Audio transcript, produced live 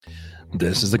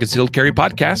This is the Concealed Carry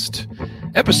Podcast,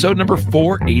 episode number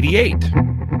 488.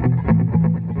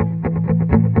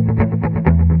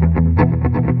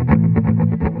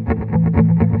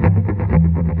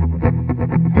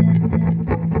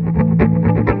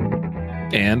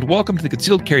 And welcome to the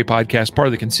Concealed Carry Podcast, part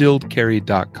of the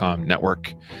concealedcarry.com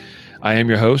network. I am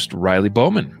your host, Riley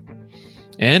Bowman.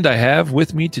 And I have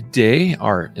with me today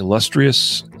our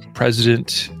illustrious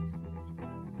president,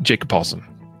 Jacob Paulson.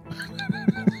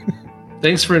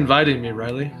 Thanks for inviting me,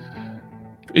 Riley.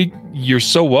 You're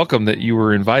so welcome that you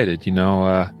were invited.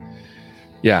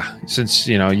 Since,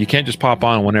 you can't just pop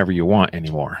on whenever you want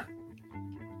anymore.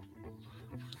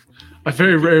 I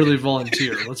very rarely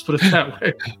volunteer. Let's put it that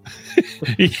way.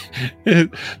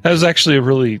 That was actually a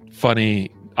really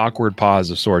funny, awkward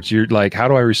pause of sorts. You're like, how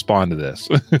do I respond to this?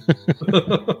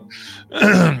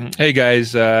 Hey,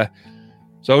 guys.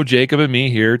 So Jacob and me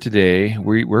here today,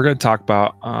 we're going to talk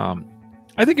about,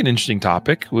 I think, an interesting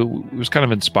topic. It was kind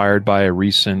of inspired by a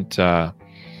recent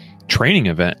training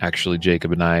event, actually,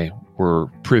 Jacob and I were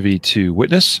privy to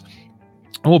witness.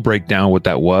 And we'll break down what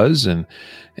that was and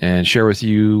share with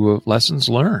you lessons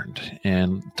learned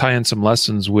and tie in some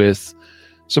lessons with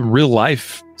some real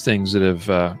life things that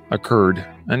have occurred.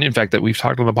 And in fact, that we've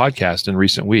talked on the podcast in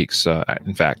recent weeks,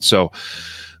 in fact. So,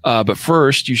 but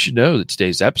first, you should know that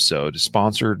today's episode is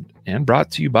sponsored and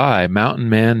brought to you by Mountain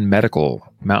Man Medical.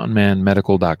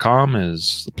 MountainManMedical.com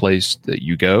is the place that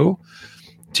you go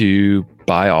to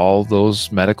buy all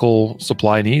those medical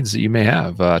supply needs that you may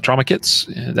have. Trauma kits,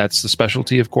 that's the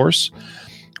specialty, of course.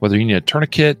 Whether you need a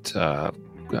tourniquet,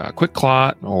 quick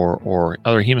clot, or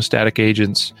other hemostatic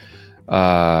agents,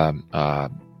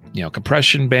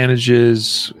 compression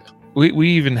bandages. We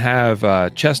even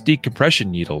have chest decompression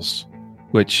needles,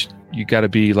 which you got to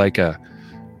be like a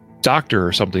doctor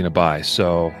or something to buy.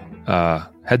 So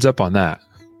heads up on that.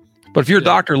 But if you're a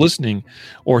doctor listening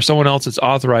or someone else that's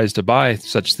authorized to buy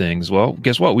such things, well,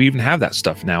 guess what? We even have that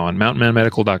stuff now on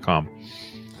mountainmanmedical.com.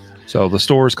 So the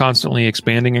store is constantly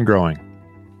expanding and growing.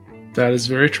 That is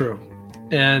very true.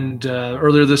 And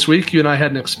earlier this week, you and I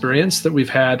had an experience that we've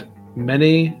had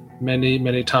many, many,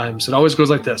 many times. It always goes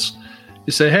like this.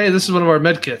 You say, hey, this is one of our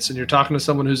med kits, and you're talking to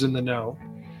someone who's in the know.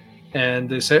 And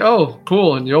they say, oh,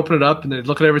 cool. And you open it up, and they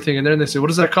look at everything in there, and they say, what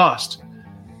does that cost?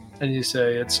 And you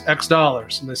say, it's X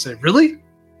dollars. And they say, really?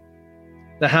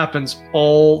 That happens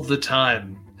all the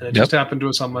time. And it just happened to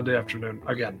us on Monday afternoon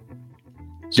again.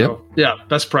 So,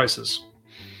 best prices.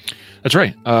 That's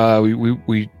right.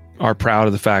 We are proud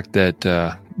of the fact that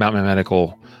Mountain Man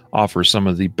Medical offers some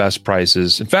of the best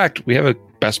prices. In fact, we have a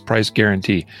best price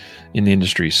guarantee in the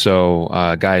industry. So,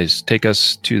 guys, take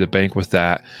us to the bank with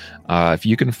that. If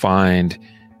you can find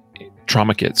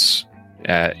trauma kits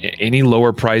at any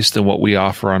lower price than what we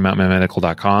offer on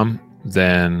mountainmanmedical.com,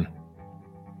 then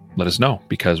let us know,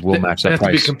 because we'll match that price. They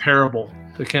have to be comparable.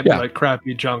 They can't be like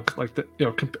crappy junk, like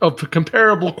of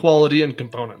comparable quality and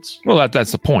components. Well,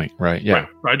 that's the point, right? Yeah.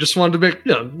 Right. I just wanted to make,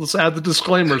 let's add the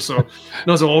disclaimer. So,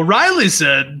 Riley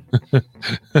said.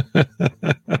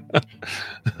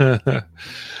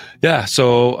 Yeah.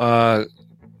 So,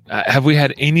 have we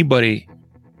had anybody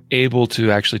able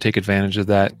to actually take advantage of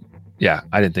that? Yeah,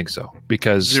 I didn't think so,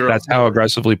 because that's how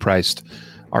aggressively priced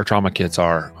our trauma kits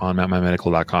are on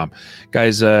mountainmanmedical.com.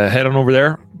 Guys, head on over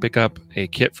there, pick up a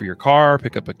kit for your car,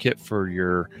 pick up a kit for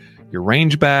your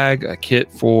range bag, a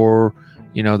kit for,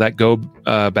 that go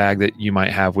bag that you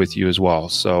might have with you as well.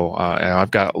 So I've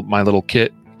got my little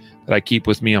kit that I keep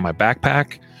with me on my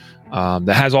backpack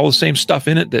that has all the same stuff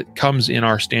in it that comes in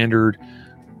our standard,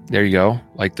 there you go,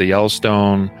 like the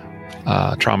Yellowstone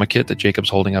trauma kit that Jacob's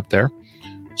holding up there.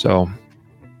 So,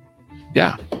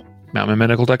 yeah,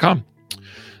 mountainmanmedical.com.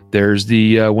 There's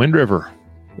the Wind River,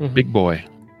 big boy,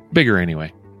 bigger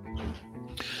anyway.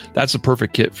 That's the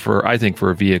perfect kit for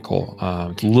a vehicle.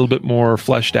 It's a little bit more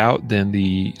fleshed out than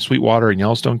the Sweetwater and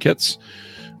Yellowstone kits.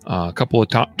 A couple of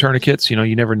tourniquets,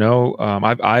 you never know.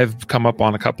 I've come up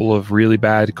on a couple of really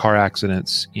bad car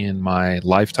accidents in my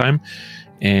lifetime,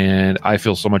 and I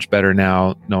feel so much better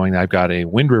now knowing that I've got a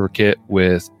Wind River kit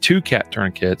with 2 cat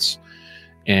tourniquets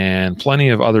and plenty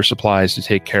of other supplies to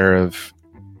take care of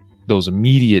those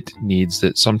immediate needs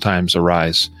that sometimes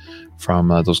arise from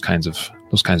those kinds of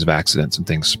accidents and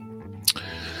things.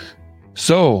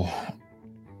 So,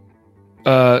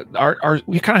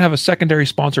 we kind of have a secondary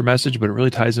sponsor message, but it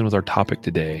really ties in with our topic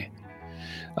today.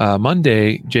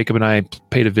 Monday, Jacob and I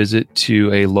paid a visit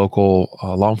to a local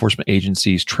law enforcement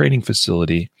agency's training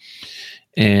facility,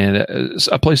 and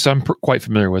a place I'm quite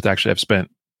familiar with. Actually, I've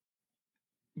spent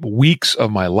weeks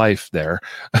of my life there.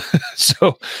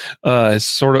 So it's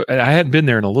sort of, I hadn't been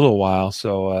there in a little while.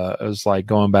 So it was like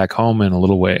going back home in a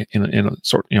little way, in a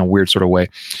sort, weird sort of way.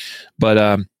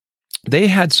 But they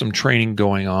had some training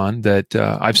going on that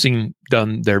I've seen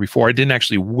done there before. I didn't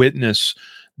actually witness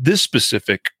this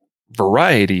specific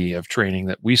variety of training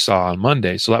that we saw on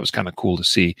Monday. So that was kind of cool to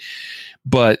see.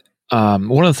 But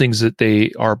one of the things that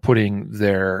they are putting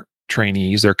their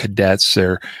trainees, their cadets,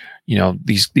 their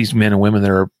these men and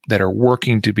women that are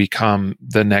working to become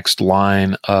the next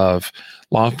line of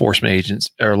law enforcement agents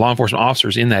or law enforcement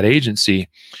officers in that agency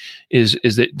is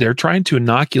that they're trying to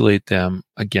inoculate them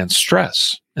against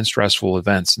stress and stressful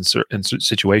events and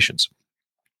situations.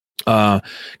 Because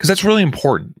that's really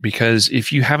important, because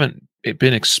if you haven't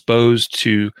been exposed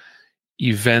to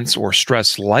events or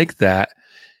stress like that,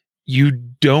 you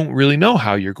don't really know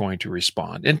how you're going to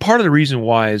respond. And part of the reason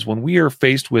why is when we are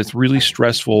faced with really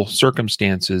stressful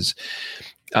circumstances,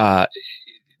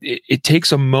 it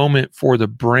takes a moment for the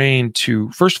brain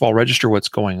to, first of all, register what's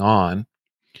going on,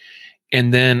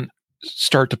 and then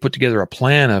start to put together a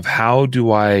plan of how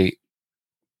do I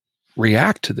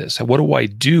react to this? What do I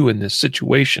do in this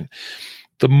situation?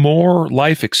 The more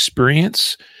life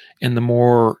experience and the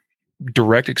more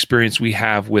direct experience we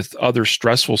have with other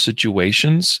stressful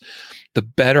situations, the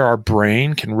better our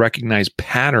brain can recognize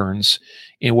patterns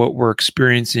in what we're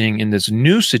experiencing in this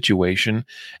new situation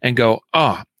and go,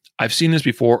 I've seen this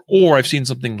before, or I've seen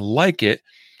something like it,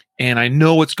 and I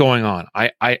know what's going on.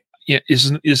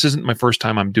 This isn't my first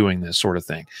time I'm doing this sort of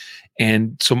thing.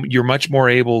 And so you're much more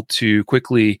able to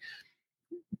quickly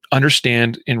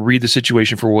understand and read the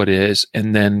situation for what it is,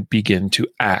 and then begin to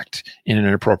act in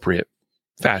an appropriate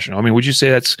fashion. I mean, would you say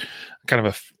that's kind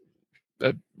of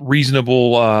a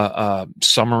reasonable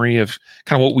summary of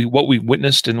kind of what we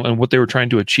witnessed and what they were trying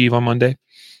to achieve on Monday?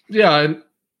 Yeah.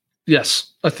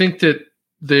 Yes. I think that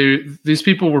these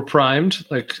people were primed.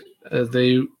 Like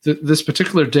this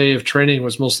particular day of training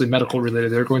was mostly medical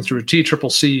related. They were going through a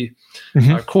TCCC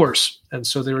course. And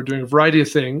so they were doing a variety of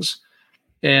things,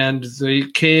 and they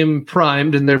came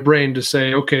primed in their brain to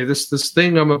say, okay, this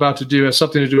thing I'm about to do has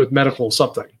something to do with medical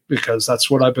something, because that's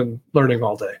what I've been learning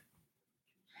all day.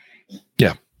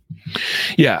 Yeah.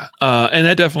 Yeah. And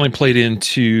that definitely played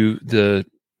into the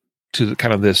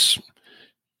kind of this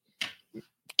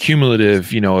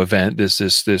cumulative, event,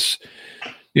 this,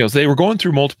 they were going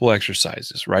through multiple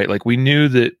exercises, right? Like we knew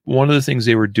that one of the things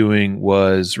they were doing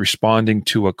was responding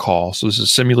to a call. So this is a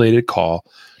simulated call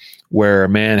where a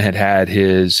man had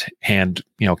his hand,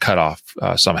 cut off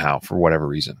somehow for whatever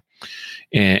reason.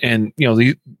 And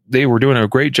they were doing a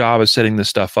great job of setting this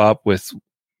stuff up with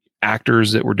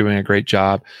actors that were doing a great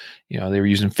job. They were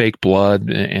using fake blood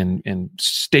and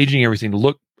staging everything to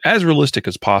look as realistic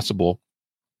as possible.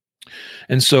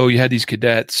 And so you had these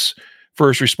cadets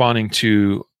first responding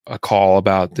to a call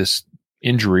about this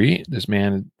injury. This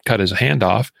man cut his hand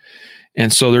off.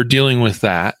 And so they're dealing with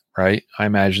that, right? I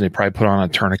imagine they probably put on a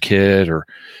tourniquet or,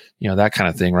 that kind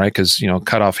of thing, right? Because,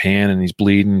 cut off hand and he's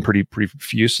bleeding pretty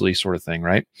profusely sort of thing,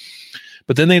 right?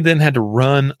 But then they had to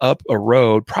run up a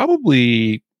road,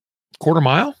 probably quarter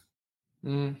mile.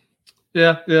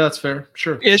 Yeah, that's fair.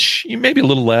 Sure. Ish, maybe a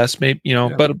little less, maybe,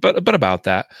 but about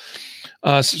that.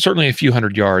 Certainly a few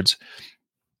hundred yards.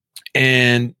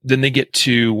 And then they get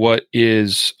to what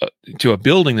is to a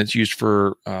building that's used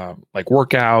for like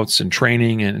workouts and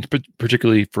training, and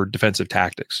particularly for defensive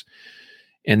tactics.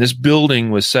 And this building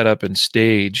was set up and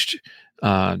staged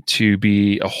to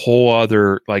be a whole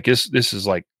other, like this is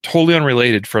like totally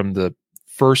unrelated from the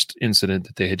first incident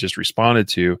that they had just responded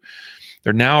to.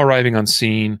 They're now arriving on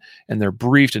scene, and they're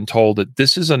briefed and told that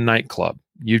this is a nightclub.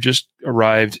 You just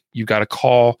arrived. You got a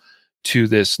call to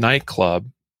this nightclub,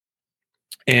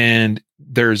 and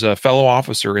there's a fellow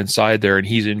officer inside there, and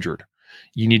he's injured.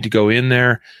 You need to go in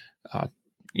there,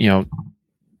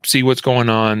 see what's going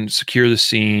on, secure the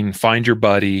scene, find your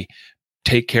buddy,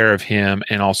 take care of him,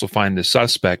 and also find the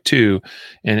suspect too,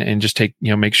 and just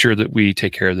make sure that we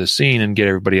take care of the scene and get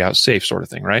everybody out safe, sort of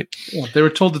thing, right? Yeah, they were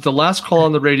told that the last call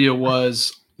on the radio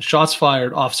was shots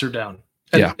fired, officer down.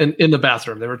 And in the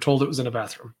bathroom. They were told it was in a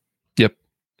bathroom.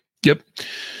 Yep.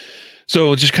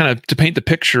 So just kind of to paint the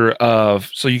picture of,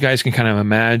 so you guys can kind of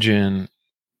imagine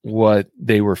what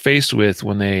they were faced with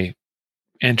when they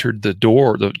entered the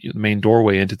main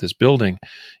doorway into this building,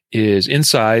 is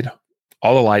inside,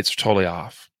 all the lights are totally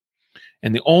off.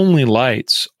 And the only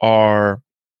lights are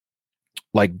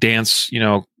like dance,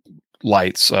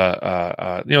 lights.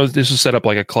 This is set up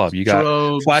like a club. You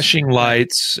got flashing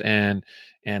lights and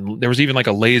and there was even like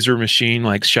a laser machine,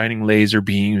 like shining laser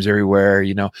beams everywhere,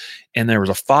 and there was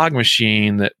a fog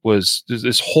machine that was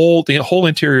the whole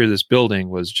interior of this building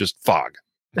was just fog.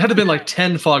 It had to have been like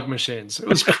 10 fog machines. It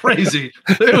was crazy.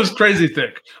 It was crazy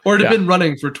thick. Or it had been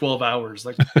running for 12 hours.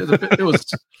 Like it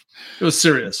was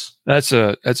serious. That's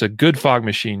a good fog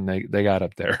machine they got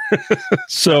up there.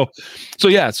 So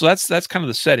that's kind of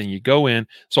the setting. You go in,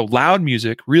 so loud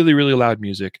music, really, really loud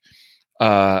music.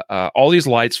 All these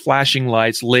lights, flashing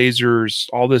lights, lasers,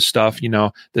 all this stuff,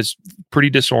 that's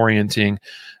pretty disorienting.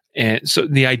 And so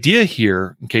the idea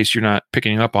here, in case you're not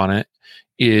picking up on it,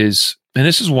 is, and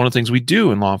this is one of the things we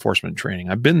do in law enforcement training.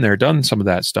 I've been there, done some of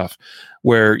that stuff,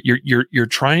 where you're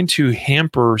trying to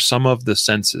hamper some of the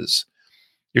senses.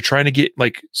 You're trying to get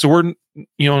so we're, on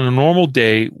a normal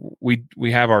day,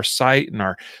 we have our sight and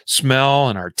our smell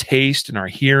and our taste and our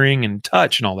hearing and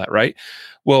touch and all that, right?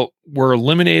 Well, we're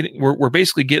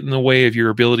basically getting in the way of your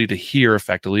ability to hear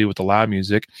effectively with the loud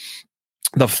music.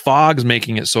 The fog's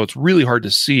making it so it's really hard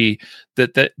to see.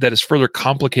 That is further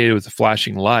complicated with the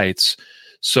flashing lights.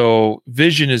 So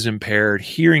vision is impaired,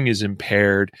 hearing is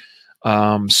impaired,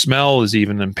 smell is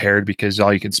even impaired because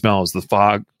all you can smell is the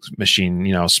fog machine,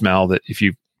 smell that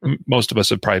most of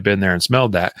us have probably been there and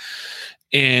smelled that.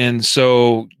 And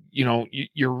so,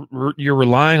 you're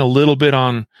relying a little bit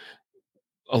on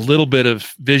a little bit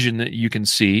of vision that you can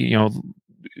see,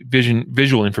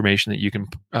 visual information that you can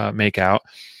make out.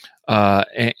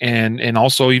 And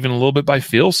also even a little bit by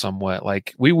feel somewhat.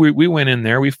 Like we went in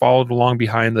there, we followed along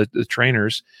behind the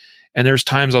trainers, and there's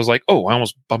times I was like, oh, I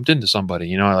almost bumped into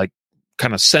somebody, I like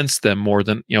kind of sensed them more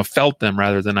than, felt them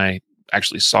rather than I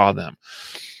actually saw them.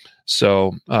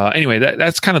 So anyway,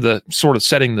 that's kind of the sort of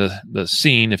setting the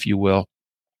scene, if you will,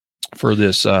 for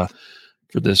this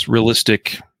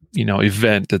realistic,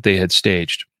 event that they had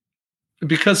staged.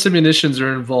 Because munitions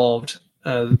are involved,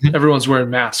 everyone's wearing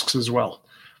masks as well.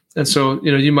 And so,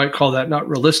 you might call that not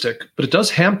realistic, but it does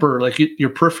hamper, like your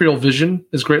peripheral vision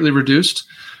is greatly reduced.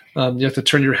 You have to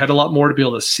turn your head a lot more to be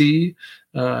able to see.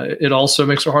 It also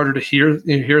makes it harder to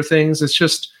hear things. It's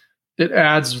just, it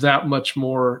adds that much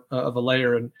more of a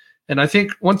layer. And I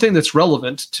think one thing that's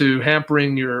relevant to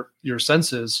hampering your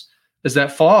senses is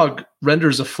that fog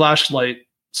renders a flashlight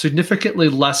significantly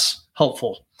less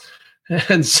helpful.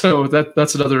 And so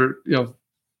that's another,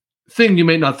 thing you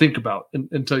may not think about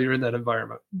until you're in that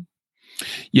environment.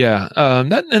 Yeah,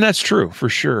 that's true for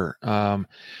sure.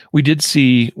 We did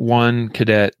see one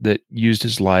cadet that used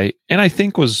his light, and I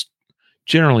think was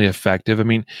generally effective. I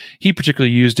mean, he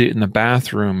particularly used it in the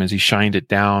bathroom as he shined it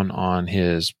down on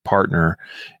his partner,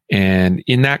 and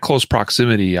in that close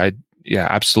proximity,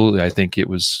 absolutely, I think it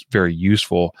was very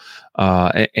useful.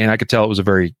 And I could tell it was a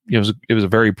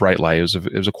very bright light.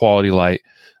 It was a quality light.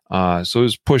 So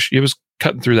it was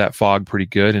cutting through that fog pretty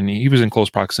good, and he was in close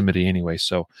proximity anyway.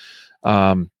 So,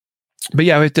 but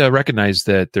yeah, I have to recognize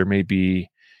that there may be,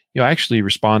 I actually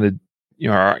responded,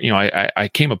 I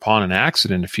came upon an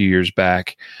accident a few years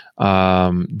back,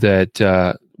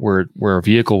 that, where a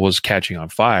vehicle was catching on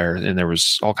fire, and there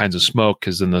was all kinds of smoke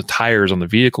because then the tires on the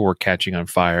vehicle were catching on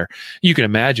fire. You can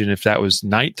imagine if that was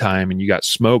nighttime and you got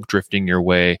smoke drifting your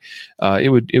way, it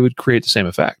would create the same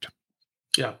effect.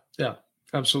 Yeah,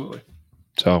 absolutely.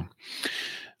 So,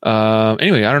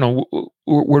 anyway, I don't know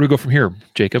where do we go from here,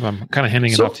 Jacob. I'm kind of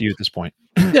handing it off to you at this point.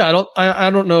 Yeah, I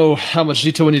don't know how much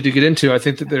detail we need to get into. I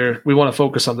think that we want to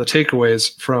focus on the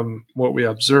takeaways from what we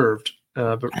observed.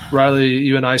 But Riley,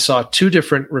 you and I saw two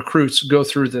different recruits go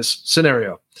through this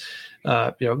scenario.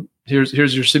 Here's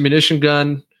your simunition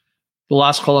gun. The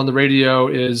last call on the radio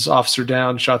is officer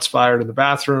down, shots fired in the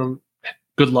bathroom.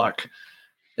 Good luck.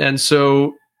 And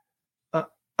so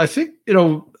I think,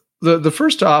 the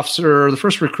first officer, the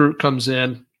first recruit comes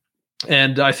in,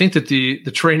 and I think that the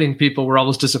training people were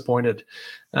almost disappointed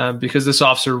because this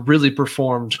officer really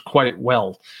performed quite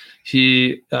well.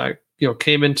 He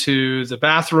came into the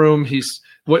bathroom. He's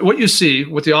what you see,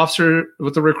 what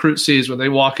the recruit sees when they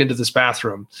walk into this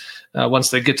bathroom, once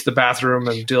they get to the bathroom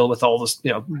and deal with all this,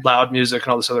 loud music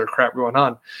and all this other crap going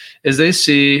on, is they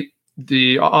see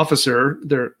the officer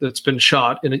there that's been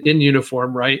shot in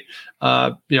uniform, right?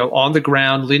 On the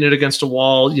ground, leaning against a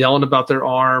wall, yelling about their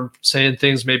arm, saying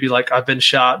things maybe like "I've been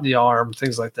shot in the arm,"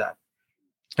 things like that.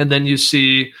 And then you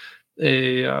see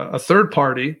a third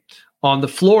party on the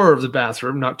floor of the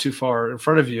bathroom, not too far in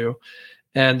front of you,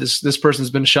 and this person's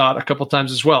been shot a couple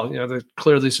times as well. There's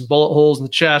clearly some bullet holes in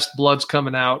the chest, blood's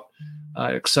coming out,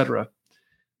 etc.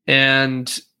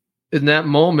 And in that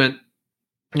moment,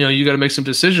 you got to make some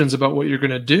decisions about what you're going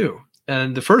to do.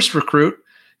 And the first recruit,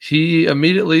 he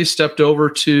immediately stepped over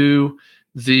to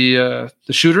the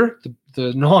shooter,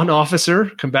 the non-officer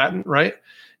combatant, right?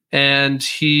 and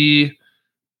he,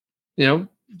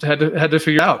 had to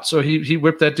figure it out. So he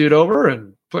whipped that dude over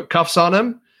and put cuffs on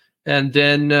him, and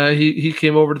then he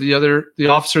came over to the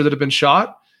officer that had been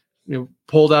shot,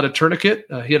 pulled out a tourniquet.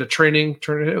 He had a training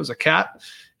tourniquet. It was a cat.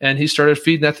 And he started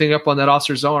feeding that thing up on that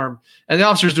officer's arm. And the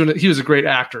officer's doing it. He was a great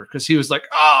actor because he was like,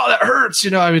 "Oh, that hurts."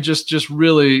 Just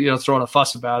really, throwing a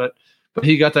fuss about it. But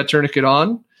he got that tourniquet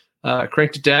on,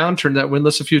 cranked it down, turned that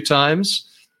windlass a few times.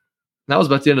 And that was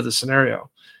about the end of the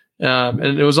scenario.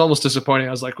 And it was almost disappointing.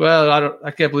 I was like, well, I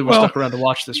can't believe we're stuck around to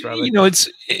watch this, Riley.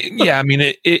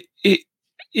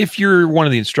 If you're one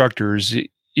of the instructors,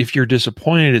 if you're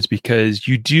disappointed, it's because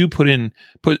you do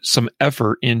put some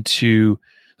effort into,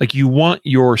 like, you want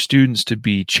your students to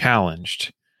be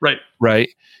challenged. Right.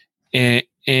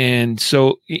 And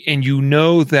so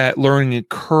that learning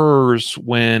occurs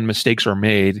when mistakes are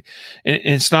made. And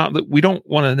it's not that we don't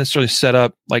want to necessarily set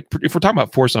up, like, if we're talking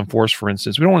about force on force, for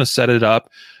instance, we don't want to set it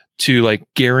up to like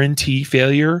guarantee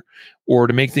failure or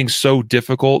to make things so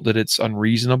difficult that it's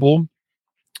unreasonable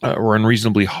or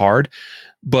unreasonably hard.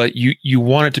 But you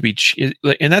want it to be,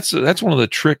 and that's one of the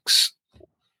tricks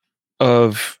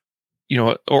of,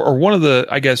 or one of the,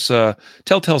 I guess,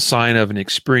 telltale sign of an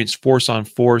experienced force on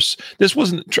force. This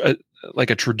wasn't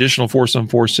like a traditional force on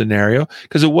force scenario,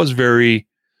 because it was very,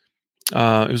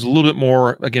 it was a little bit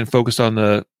more, again, focused on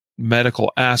the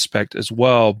medical aspect as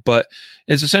well, but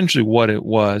it's essentially what it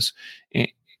was.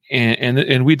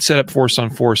 And we'd set up force on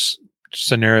force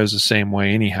scenarios the same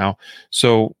way anyhow.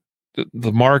 So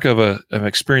the mark of an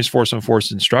experienced force on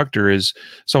force instructor is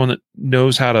someone that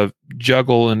knows how to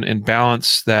juggle and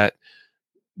balance that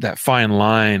fine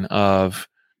line of,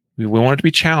 we want it to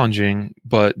be challenging,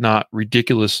 but not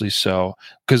ridiculously so.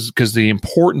 Because the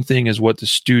important thing is what the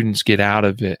students get out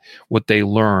of it, what they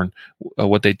learn,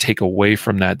 what they take away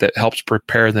from that helps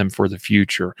prepare them for the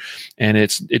future. And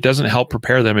it doesn't help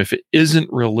prepare them if it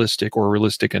isn't realistic or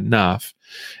realistic enough,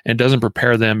 and doesn't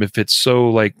prepare them if it's so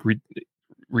like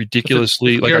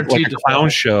ridiculously like a clown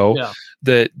show. Yeah.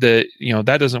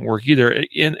 that doesn't work either.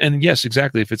 And yes,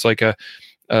 exactly. If it's like a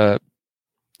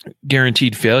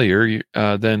guaranteed failure,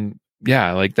 then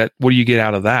yeah, like that, what do you get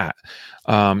out of that?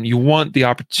 You want the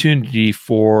opportunity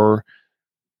for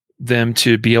them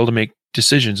to be able to make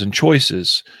decisions and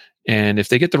choices, and if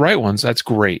they get the right ones, that's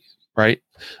great, right?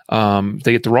 If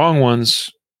they get the wrong ones,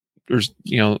 there's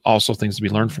also things to be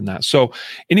learned from that. So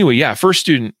anyway, yeah, first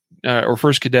student or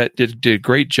first cadet did a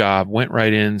great job, went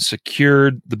right in,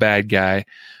 secured the bad guy,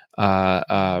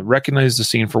 recognized the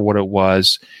scene for what it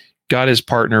was, got his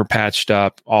partner patched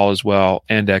up, all as well,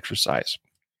 and exercise.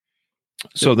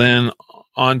 So then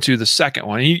on to the second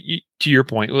one. To your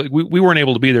point, we weren't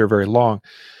able to be there very long,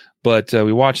 but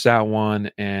we watched that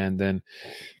one, and then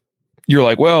you're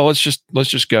like, well, let's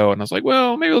just go. And I was like,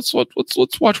 well, maybe let's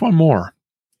watch one more.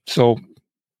 So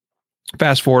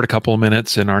fast forward a couple of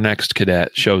minutes, and our next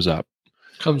cadet shows up.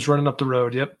 Comes running up the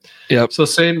road. Yep. So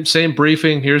same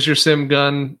briefing. Here's your sim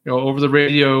gun. Over the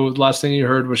radio, the last thing you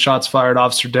heard was shots fired,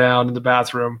 officer down in the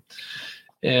bathroom.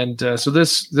 And so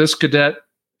this cadet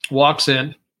walks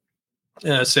in,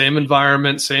 same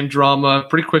environment, same drama.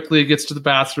 Pretty quickly gets to the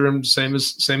bathroom, same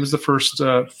as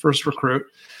the first recruit,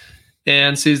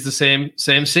 and sees the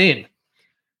same scene,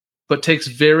 but takes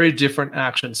very different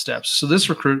action steps. So this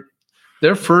recruit,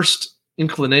 their first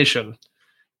inclination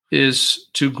is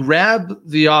to grab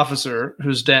the officer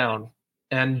who's down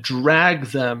and drag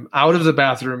them out of the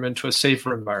bathroom into a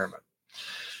safer environment.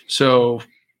 So,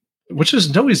 which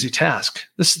is no easy task.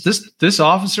 This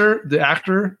officer, the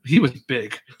actor, he was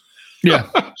big. Yeah,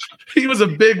 he was a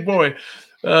big boy.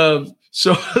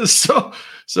 So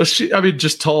she, I mean,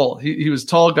 just tall. He was a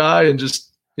tall guy, and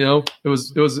just it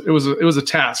was a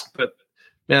task. But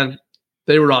man,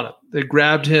 they were on it. They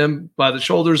grabbed him by the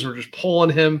shoulders and were just pulling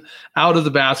him out of the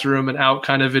bathroom and out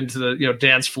kind of into the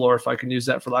dance floor, if I can use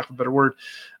that for lack of a better word,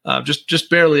 just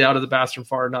barely out of the bathroom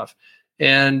far enough.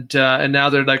 And now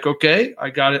they're like, okay, I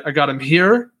got him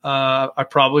here. I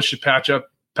probably should patch up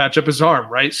his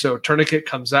arm, right? So tourniquet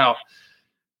comes out,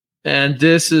 and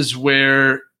this is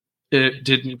where it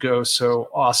didn't go so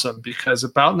awesome, because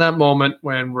about in that moment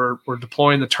when we're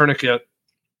deploying the tourniquet,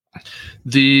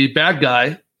 the bad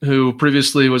guy, who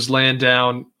previously was laying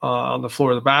down on the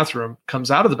floor of the bathroom, comes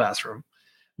out of the bathroom,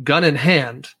 gun in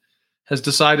hand, has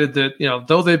decided that,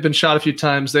 though they've been shot a few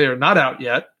times, they are not out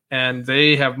yet, and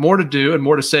they have more to do and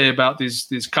more to say about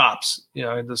these cops,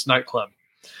 in this nightclub.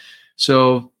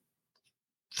 So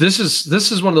this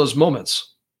is one of those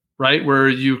moments, right, where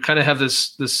you kind of have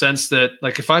this sense that,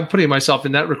 like, if I'm putting myself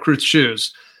in that recruit's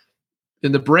shoes,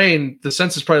 in the brain, the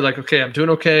sense is probably like, okay, I'm doing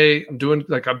okay.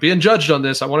 I'm being judged on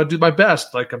this. I want to do my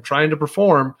best. Like, I'm trying to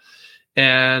perform.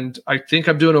 and I think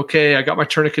I'm doing okay. I got my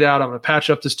tourniquet out. I'm going to patch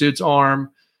up this dude's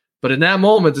arm. But in that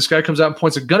moment, this guy comes out and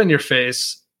points a gun in your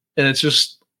face. And it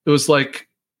was like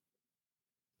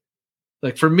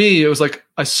for me, it was like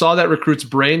I saw that recruit's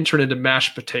brain turn into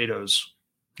mashed potatoes.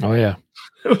 Oh yeah.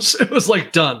 It was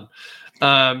like done.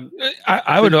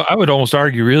 I would almost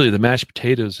argue really the mashed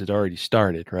potatoes had already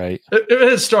started, right? It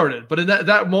had started, but in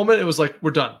that moment, it was like,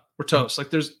 we're done. We're toast.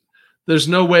 Like there's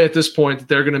no way at this point that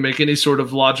they're going to make any sort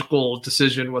of logical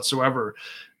decision whatsoever.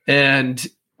 And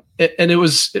it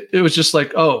was just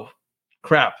like, oh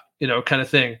crap, kind of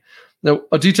thing. Now,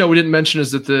 a detail we didn't mention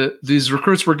is that these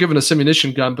recruits were given a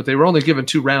simunition gun, but they were only given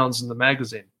 2 rounds in the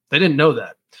magazine. They didn't know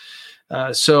that.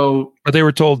 But they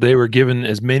were told they were given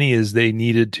as many as they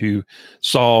needed to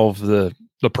solve the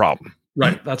problem.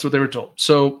 Right. That's what they were told.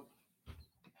 So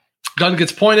gun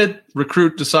gets pointed,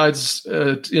 recruit decides,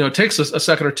 takes a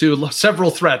second or two,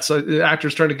 several threats. The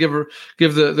actor's trying to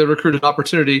give the recruit an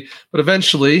opportunity, but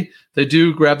eventually they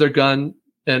do grab their gun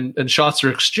and shots are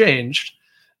exchanged.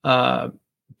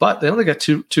 But they only got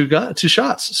two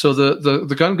shots. So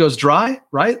the gun goes dry,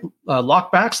 right?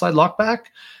 Slide lockback.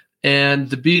 And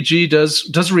the BG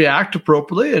does react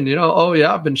appropriately. And, oh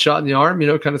yeah, I've been shot in the arm,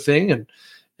 kind of thing.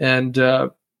 And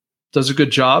does a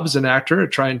good job as an actor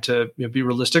at trying to be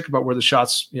realistic about where the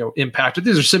shots, impacted.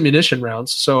 These are simunition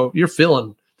rounds. So you're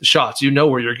feeling the shots,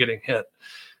 where you're getting hit.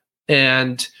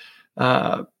 And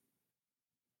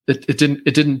it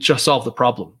didn't just solve the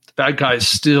problem. The bad guy is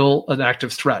still an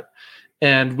active threat.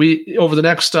 And we, over the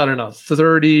next,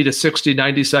 30 to 60,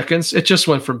 90 seconds, it just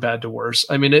went from bad to worse.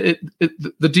 I mean,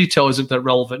 the detail isn't that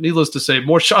relevant. Needless to say,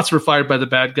 more shots were fired by the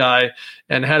bad guy.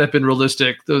 And had it been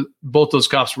realistic, both those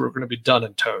cops were going to be done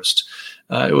and toast.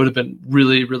 It would have been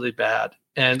really, really bad.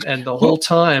 And the whole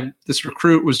time, this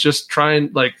recruit was just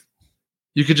trying,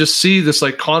 you could just see this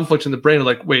conflict in the brain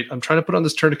of wait, I'm trying to put on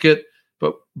this tourniquet,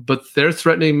 but they're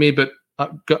threatening me, but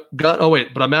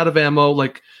but I'm out of ammo.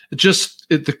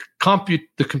 The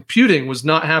computing was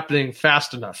not happening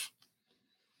fast enough.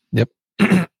 Yep.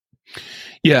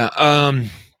 Yeah.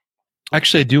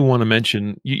 Actually, I do want to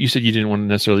mention, you said you didn't want to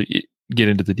necessarily get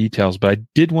into the details, but I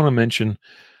did want to mention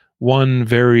one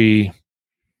very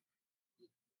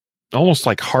almost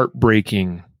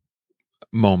heartbreaking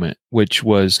moment, which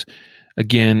was,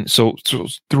 again, so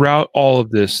throughout all of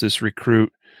this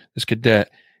recruit, this cadet,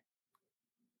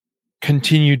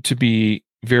 continued to be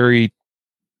very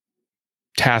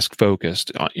task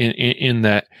focused in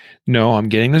that, no, I'm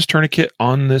getting this tourniquet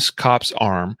on this cop's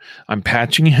arm. I'm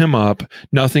patching him up.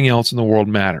 Nothing else in the world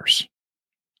matters.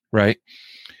 Right.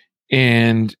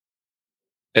 And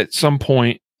at some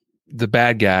point, the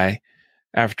bad guy,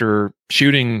 after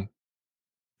shooting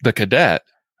the cadet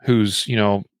who's,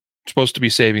 supposed to be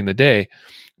saving the day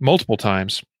multiple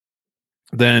times,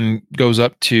 then goes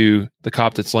up to the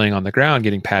cop that's laying on the ground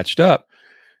getting patched up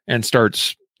and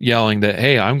starts yelling that,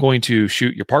 hey, I'm going to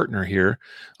shoot your partner here.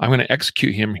 I'm going to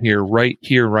execute him here, right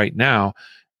now.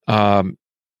 What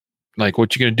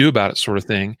you going to do about it, sort of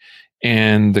thing.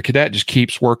 And the cadet just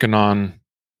keeps working on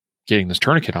getting this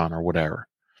tourniquet on or whatever.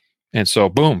 And so,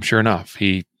 boom, sure enough,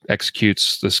 he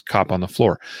executes this cop on the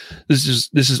floor. This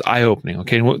is eye-opening.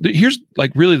 Okay. And here's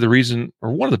really the reason,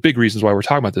 or one of the big reasons why we're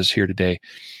talking about this here today,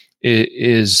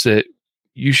 is that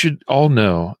you should all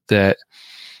know that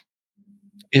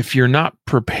if you're not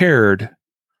prepared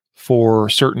for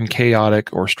certain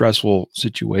chaotic or stressful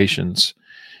situations,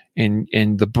 and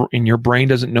your brain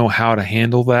doesn't know how to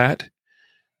handle that,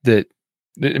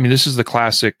 this is the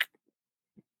classic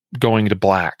going to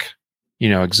black,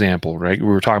 example, right? We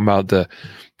were talking about the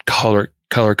color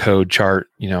code chart,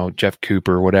 Jeff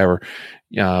Cooper, whatever,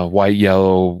 white,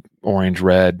 yellow, orange,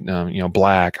 red,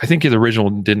 black. I think the original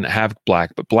didn't have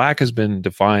black, but black has been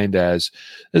defined as,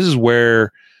 this is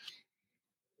where,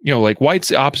 white's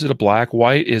the opposite of black.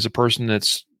 White is a person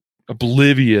that's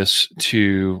oblivious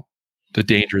to the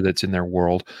danger that's in their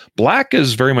world. Black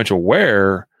is very much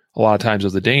aware a lot of times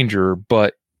of the danger,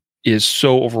 but is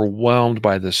so overwhelmed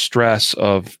by the stress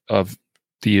of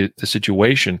the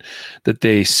situation that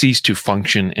they cease to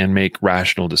function and make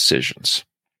rational decisions.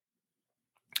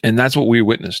 And that's what we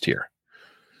witnessed here.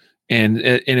 And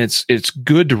it's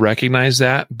good to recognize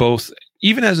that, both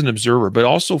even as an observer, but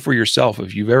also for yourself.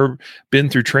 If you've ever been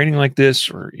through training like this,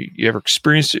 or you ever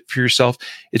experienced it for yourself,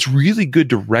 it's really good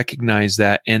to recognize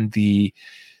that and the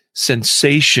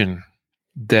sensation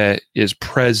that is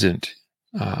present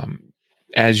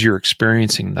as you're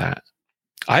experiencing that.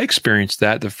 I experienced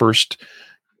that the first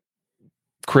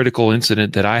critical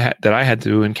incident that I had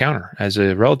to encounter as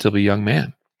a relatively young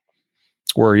man,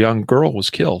 where a young girl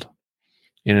was killed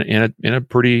in a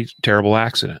pretty terrible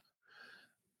accident.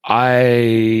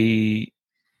 I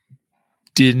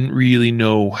didn't really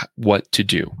know what to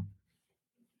do.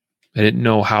 I didn't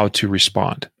know how to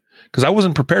respond because I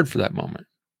wasn't prepared for that moment.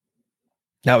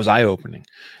 That was eye-opening.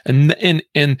 And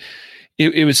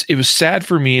it was sad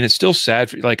for me, and it's still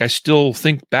sad. Like, I still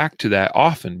think back to that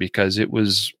often because it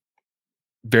was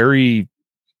very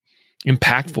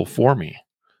impactful for me.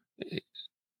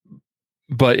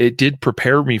 But it did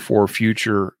prepare me for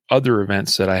future other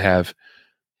events that I have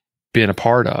been a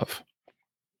part of,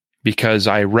 because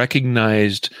I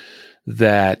recognized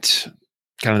that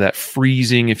kind of that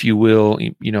freezing, if you will,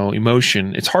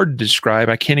 emotion. It's hard to describe.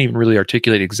 I can't even really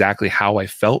articulate exactly how I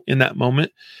felt in that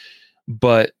moment,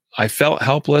 but I felt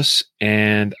helpless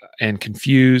and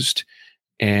confused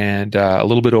and a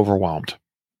little bit overwhelmed.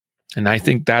 And I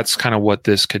think that's kind of what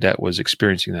this cadet was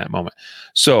experiencing in that moment.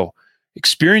 So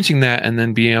experiencing that and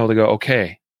then being able to go,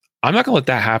 okay, I'm not going to let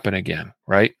that happen again,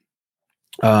 right?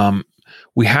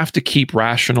 We have to keep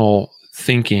rational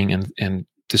thinking and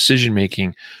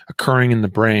decision-making occurring in the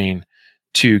brain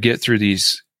to get through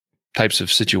these types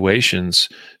of situations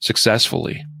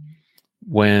successfully.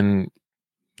 When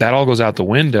that all goes out the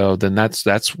window, then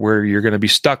that's where you're going to be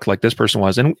stuck like this person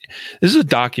was. And this is a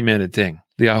documented thing.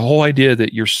 The whole idea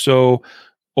that you're so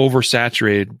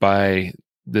oversaturated by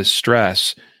this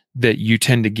stress that you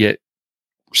tend to get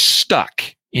stuck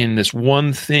in this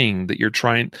one thing that you're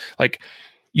trying, like,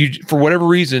 you, for whatever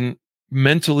reason,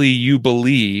 mentally you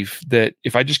believe that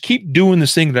if I just keep doing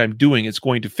this thing that I'm doing, it's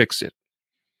going to fix it.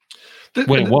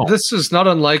 When it won't. This is not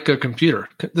unlike a computer.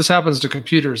 This happens to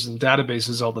computers and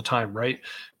databases all the time, right?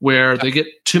 Where they get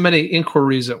too many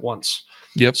inquiries at once.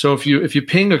 Yep. So if you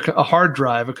ping a hard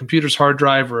drive, a computer's hard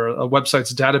drive, or a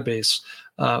website's database,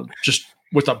 just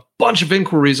with a bunch of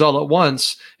inquiries all at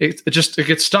once, it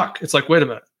gets stuck. It's like, wait a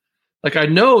minute. Like, I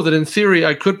know that in theory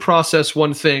I could process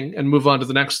one thing and move on to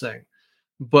the next thing,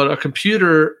 but a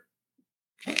computer,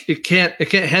 it can't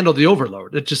handle the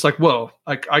overload. It's just like, whoa,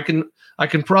 I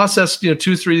can process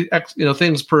 2-3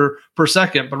 things per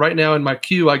second, but right now in my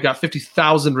queue I got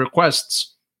 50,000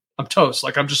 requests. I'm toast.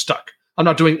 Like, I'm just stuck. I'm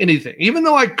not doing anything, even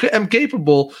though I am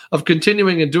capable of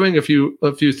continuing and doing a few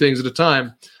things at a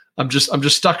time. I'm just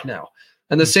stuck now.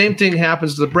 And the same thing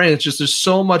happens to the brain. It's just there's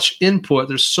so much input,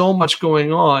 there's so much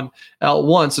going on at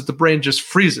once that the brain just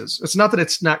freezes. It's not that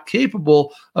it's not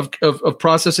capable of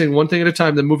processing one thing at a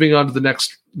time, then moving on to the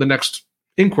next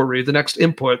inquiry, the next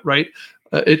input, right?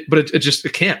 But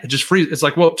it can't. It just freezes. It's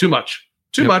like, well, too much.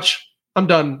 I'm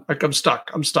done. Like, I'm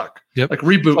stuck. Yep. Like,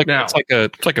 reboot now.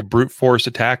 It's like a brute force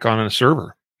attack on a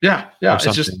server. Yeah.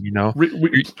 It's just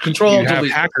control. You have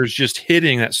hackers just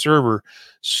hitting that server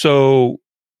so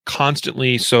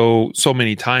constantly, so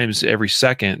many times every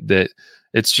second that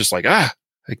it's just like,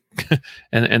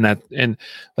 and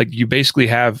like, you basically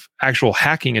have actual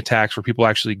hacking attacks where people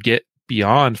actually get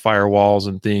beyond firewalls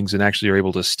and things and actually are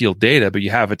able to steal data, but you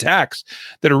have attacks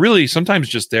that are really sometimes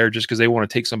just there just because they want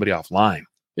to take somebody offline.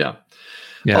 Yeah.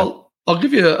 I'll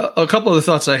give you a couple of the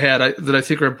thoughts I had that I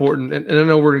think are important, and I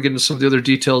know we're going to get into some of the other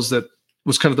details that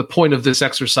was kind of the point of this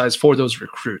exercise for those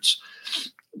recruits.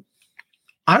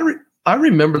 I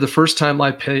remember the first time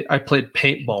I played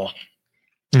paintball.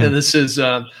 And this is,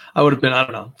 I would have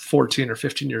been, 14 or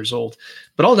 15 years old.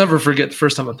 But I'll never forget the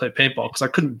first time I played paintball because I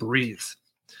couldn't breathe.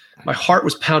 My heart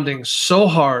was pounding so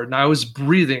hard, and I was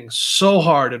breathing so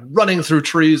hard and running through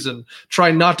trees and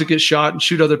trying not to get shot and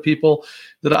shoot other people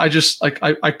that I just, like,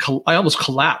 I almost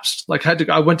collapsed. Like,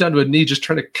 I went down to a knee just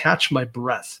trying to catch my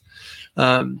breath.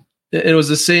 It was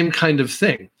the same kind of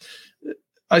thing.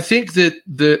 I think that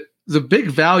the big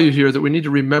value here that we need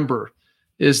to remember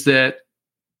is that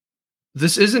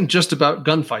this isn't just about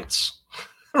gunfights,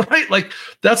 right? Like,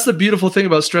 that's the beautiful thing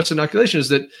about stress inoculation, is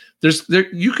that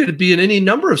you could be in any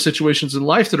number of situations in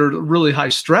life that are really high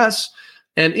stress,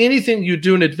 and anything you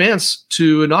do in advance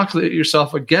to inoculate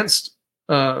yourself against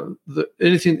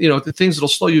the things that'll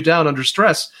slow you down under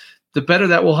stress, the better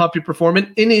that will help you perform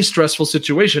in any stressful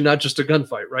situation, not just a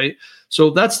gunfight, right? So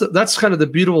that's kind of the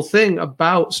beautiful thing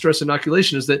about stress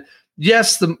inoculation, is that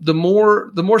yes, the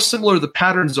more similar the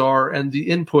patterns are and the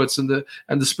inputs and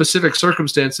the specific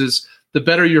circumstances, the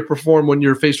better you perform when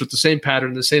you're faced with the same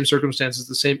pattern, the same circumstances,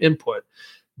 the same input.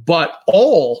 But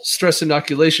all stress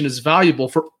inoculation is valuable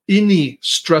for any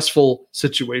stressful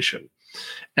situation.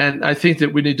 And I think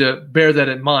that we need to bear that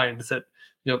in mind, that,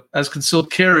 as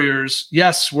concealed carriers,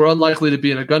 yes, we're unlikely to be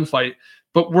in a gunfight,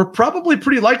 but we're probably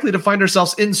pretty likely to find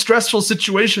ourselves in stressful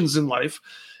situations in life.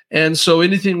 And so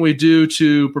anything we do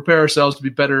to prepare ourselves to be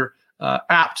better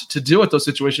apt to deal with those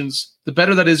situations, the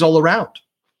better that is all around.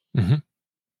 Mm-hmm.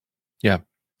 Yeah.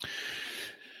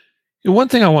 One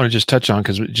thing I want to just touch on,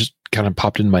 because it just kind of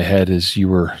popped in my head as you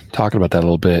were talking about that a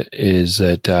little bit, is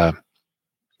that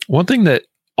one thing that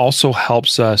also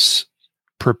helps us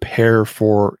prepare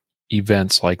for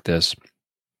events like this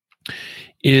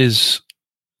is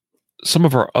some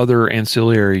of our other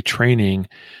ancillary training,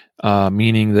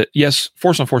 meaning that, yes,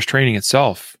 force on force training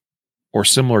itself or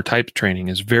similar type training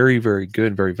is very, very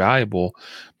good, very valuable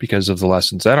because of the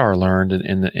lessons that are learned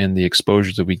and the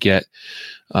exposure that we get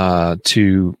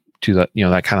to that,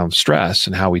 that kind of stress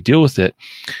and how we deal with it.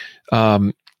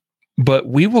 But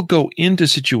we will go into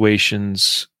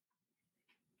situations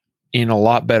in a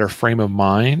lot better frame of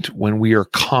mind when we are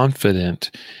confident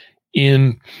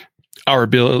in our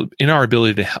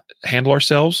ability to handle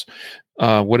ourselves,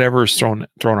 whatever is thrown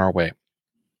our way.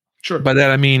 Sure. By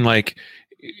that I mean, like,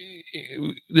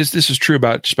 this is true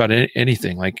about just about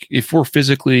anything. Like, if we're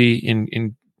physically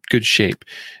in good shape,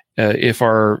 if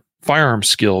our firearm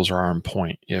skills are on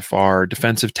point, if our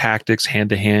defensive tactics,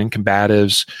 hand-to-hand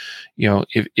combatives,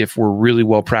 if we're really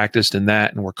well practiced in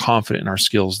that and we're confident in our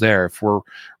skills there, if we're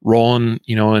rolling,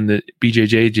 in the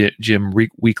BJJ gym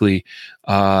weekly,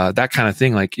 that kind of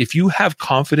thing. Like, if you have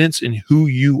confidence in who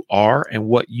you are and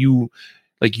what you,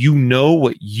 like,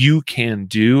 what you can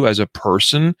do as a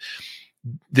person,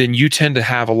 then you tend to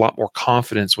have a lot more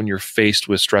confidence when you're faced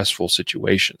with stressful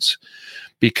situations,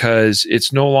 because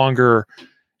it's no longer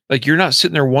like you're not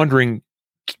sitting there wondering,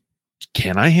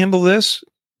 can I handle this?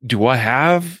 Do I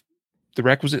have the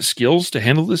requisite skills to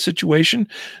handle this situation?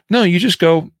 No, you just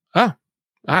go,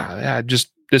 this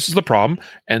is the problem,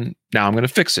 and now I'm going to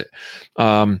fix it.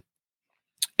 And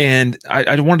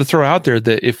I wanted to throw out there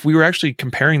that if we were actually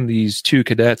comparing these two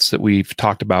cadets that we've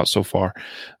talked about so far,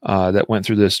 that went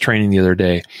through this training the other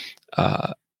day,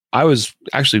 I was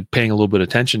actually paying a little bit of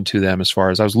attention to them as far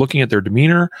as I was looking at their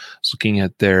demeanor, I was looking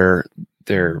at their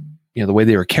the way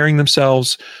they were carrying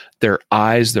themselves, their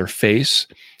eyes, their face.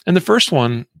 And the first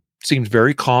one seemed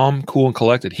very calm, cool, and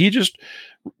collected. He just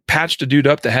patched a dude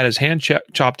up that had his hand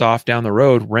chopped off down the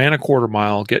road, ran a quarter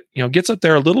mile, gets up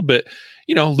there a little bit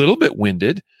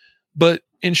winded, but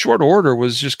in short order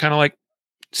was just kind of like,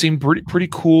 seemed pretty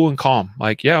cool and calm.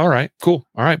 Like, yeah, all right, cool.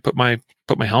 All right. Put my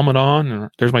helmet on, and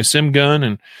there's my sim gun,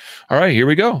 and all right, here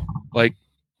we go. Like,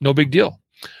 no big deal.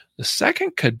 The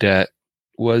second cadet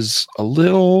was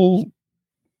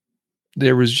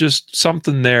there was just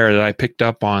something there that I picked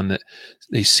up on, that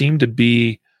they seemed to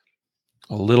be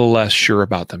a little less sure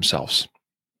about themselves.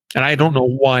 And I don't know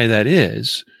why that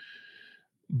is,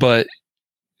 but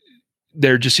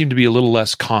there just seemed to be a little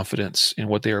less confidence in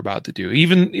what they were about to do.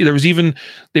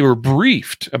 They were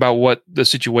briefed about what the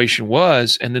situation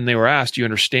was, and then they were asked, "Do you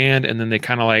understand?" And then they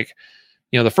kind of like,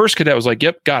 the first cadet was like,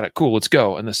 "Yep, got it, cool, let's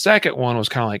go." And the second one was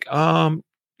kind of like,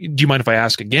 "Do you mind if I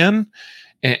ask again?"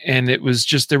 And it was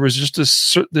just, there was just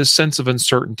this sense of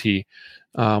uncertainty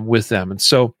with them, and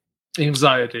so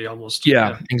anxiety almost.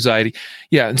 Yeah, anxiety.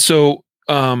 Yeah, and so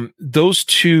those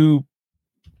two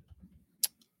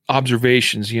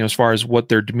observations, as far as what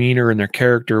their demeanor and their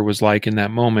character was like in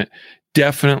that moment,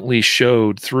 definitely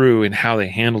showed through in how they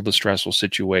handled the stressful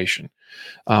situation.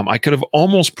 I could have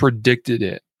almost predicted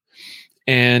it.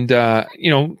 And,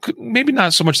 maybe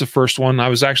not so much the first one. I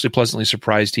was actually pleasantly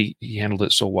surprised he handled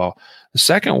it so well. The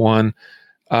second one,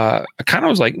 I kind of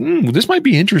was like, this might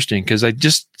be interesting, because I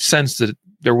just sensed that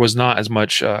there was not as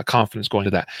much confidence going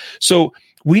to that. So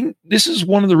this is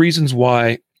one of the reasons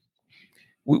why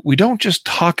we don't just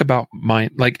talk about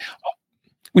mind. Like,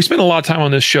 we spend a lot of time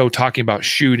on this show talking about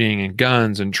shooting and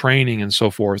guns and training and so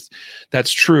forth.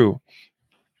 That's true.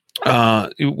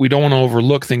 We don't want to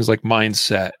overlook things like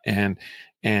mindset and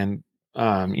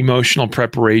emotional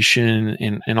preparation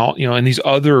and all, and these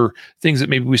other things that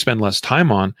maybe we spend less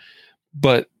time on,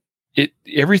 but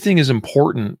everything is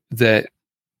important. That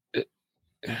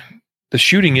the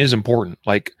shooting is important.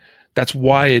 Like, that's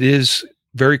why it is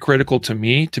very critical to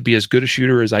me to be as good a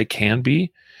shooter as I can be,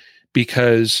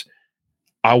 because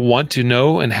I want to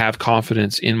know and have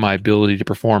confidence in my ability to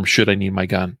perform should I need my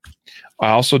gun. I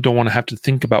also don't want to have to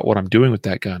think about what I'm doing with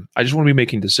that gun. I just want to be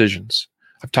making decisions.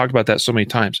 I've talked about that so many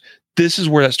times. This is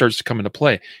where that starts to come into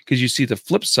play, because you see the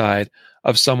flip side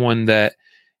of someone that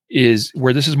is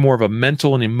where this is more of a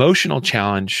mental and emotional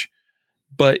challenge.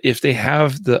 But if they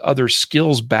have the other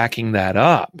skills backing that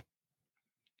up,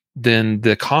 then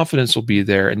the confidence will be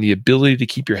there, and the ability to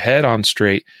keep your head on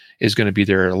straight is going to be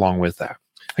there along with that.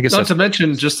 I guess not to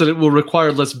mention just that it will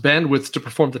require less bandwidth to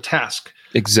perform the task.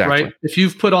 Exactly. Right? If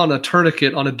you've put on a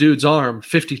tourniquet on a dude's arm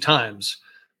 50 times,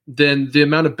 then the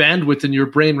amount of bandwidth in your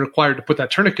brain required to put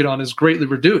that tourniquet on is greatly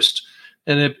reduced.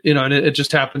 and it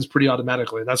just happens pretty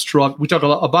automatically. That's true. We talk a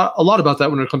lot about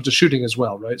that when it comes to shooting as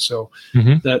well, right? So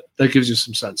that gives you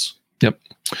some sense. Yep.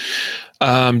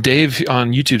 Dave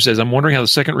on YouTube says, I'm wondering how the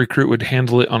second recruit would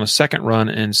handle it on a second run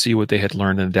and see what they had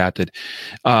learned and adapted.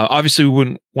 Obviously, we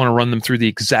wouldn't want to run them through the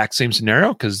exact same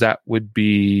scenario because that would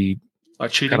be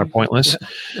kind of pointless.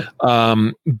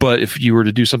 But if you were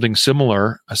to do something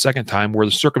similar a second time where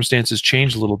the circumstances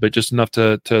change a little bit, just enough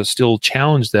to still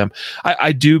challenge them,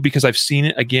 I do, because I've seen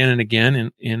it again and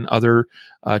again in other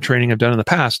training I've done in the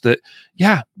past,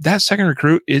 that second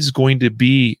recruit is going to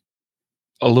be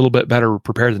a little bit better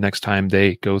prepared the next time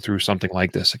they go through something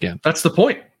like this again. That's the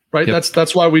point, right? Yep.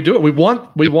 That's why we do it. We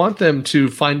want them to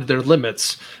find their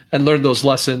limits and learn those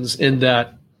lessons in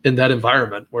that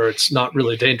environment where it's not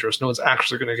really dangerous. No one's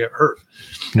actually going to get hurt.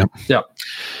 Yep. Yeah.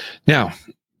 Now,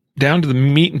 down to the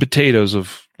meat and potatoes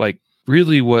of like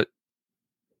really what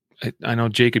I know,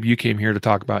 Jacob, you came here to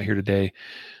talk about here today.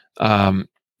 And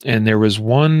there was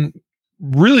one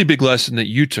really big lesson that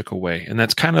you took away, and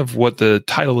that's kind of what the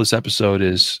title of this episode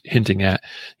is hinting at.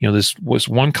 This was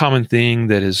one common thing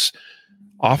that is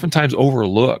oftentimes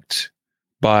overlooked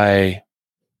by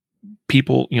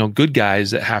people, good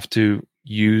guys that have to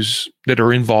that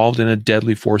are involved in a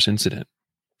deadly force incident.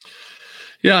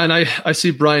 Yeah. And I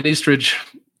see Brian Eastridge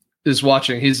is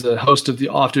watching. He's the host of the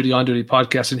Off Duty On Duty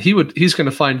podcast, and he's going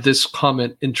to find this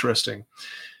comment interesting,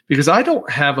 because I don't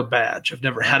have a badge. I've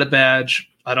never had a badge.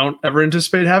 I don't ever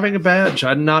anticipate having a badge.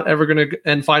 I'm not ever going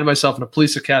to find myself in a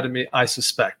police academy, I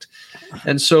suspect.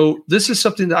 And so this is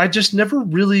something that I just never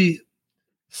really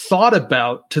thought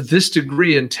about to this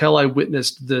degree until I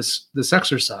witnessed this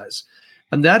exercise.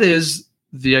 And that is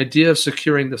the idea of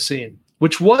securing the scene,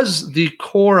 which was the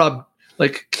core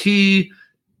key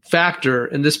factor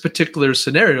in this particular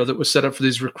scenario that was set up for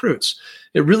these recruits.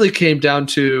 It really came down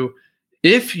to,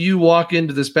 if you walk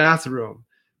into this bathroom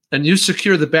and you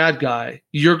secure the bad guy,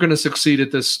 you're going to succeed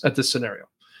at this scenario.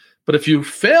 But if you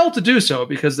fail to do so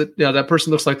because that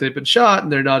person looks like they've been shot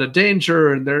and they're not a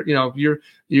danger, and they're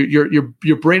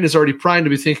your brain is already primed to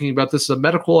be thinking about, this is a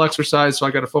medical exercise, so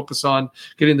I got to focus on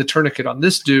getting the tourniquet on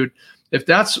this dude. If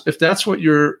that's what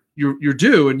you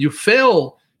do, and you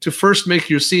fail to first make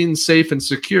your scene safe and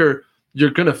secure,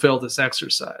 you're going to fail this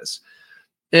exercise.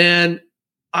 And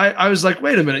I was like,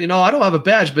 wait a minute, I don't have a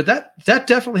badge, but that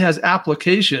definitely has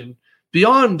application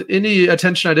beyond any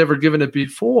attention I'd ever given it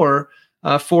before.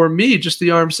 For me, just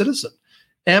the armed citizen,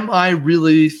 am I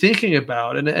really thinking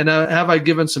about, and have I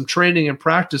given some training and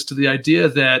practice to the idea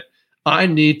that I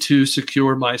need to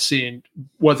secure my scene,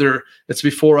 whether it's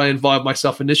before I involve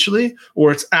myself initially,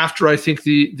 or it's after I think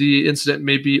the incident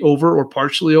may be over or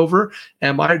partially over?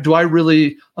 Do I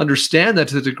really understand that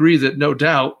to the degree that, no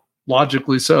doubt,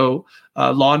 logically so,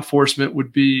 law enforcement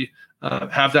would be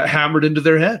have that hammered into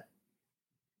their head?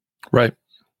 Right.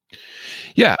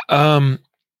 Yeah.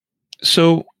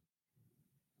 So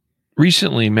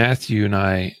recently, Matthew and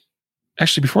I,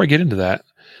 actually, before I get into that,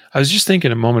 I was just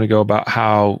thinking a moment ago about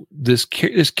how this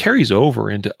carries over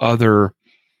into other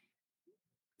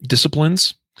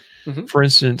disciplines. Mm-hmm. For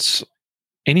instance,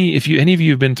 any of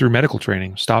you have been through medical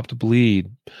training, stop to bleed,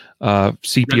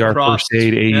 CPR, first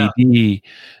aid, AED,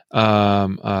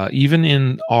 even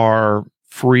in our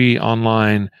free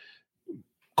online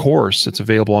course that's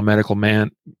available on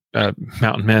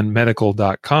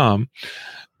mountainmanmedical.com.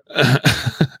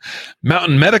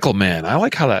 Mountain Medical Man. I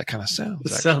like how that kind of sounds.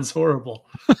 It sounds horrible.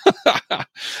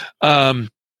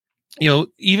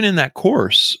 Even in that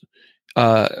course,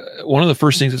 one of the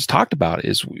first things that's talked about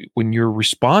is when you're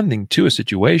responding to a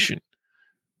situation,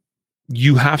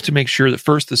 you have to make sure that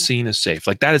first the scene is safe.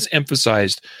 Like, that is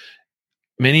emphasized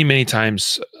many, many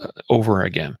times over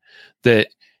again, that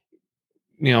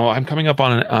I'm coming up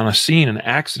on a scene, an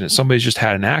accident. Somebody's just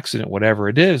had an accident, whatever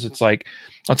it is. It's like,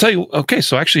 I'll tell you. Okay,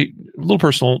 so actually, a little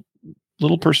personal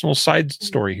side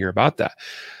story here about that.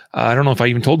 I don't know if I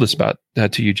even told this about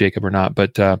to you, Jacob, or not,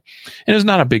 but and it's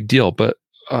not a big deal. But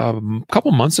a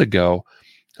couple months ago,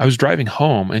 I was driving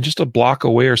home, and just a block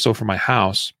away or so from my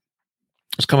house,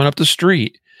 I was coming up the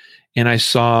street, and I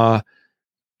saw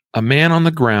a man on the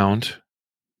ground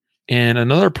and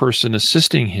another person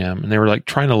assisting him, and they were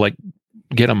trying to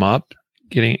get him up,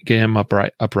 get him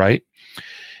upright.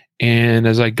 And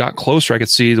as I got closer, I could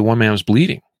see the one man was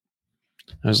bleeding.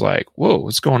 I was like, whoa,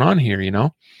 what's going on here?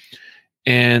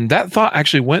 And that thought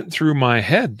actually went through my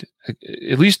head,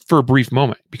 at least for a brief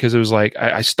moment, because it was like,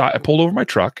 I stopped, I pulled over my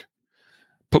truck,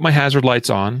 put my hazard lights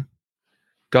on,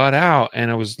 got out, and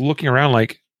I was looking around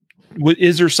like,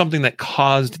 is there something that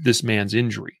caused this man's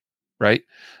injury? Right?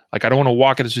 I don't want to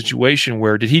walk in a situation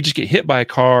where, did he just get hit by a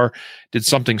car? Did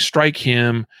something strike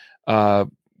him?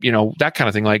 that kind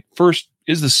of thing. Like, first,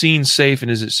 is the scene safe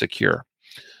and is it secure?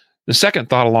 The second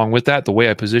thought along with that, the way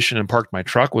I positioned and parked my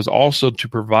truck, was also to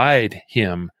provide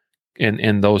him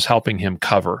and those helping him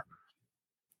cover,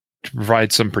 to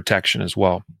provide some protection as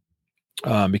well,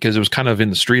 because it was kind of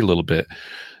in the street a little bit.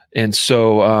 And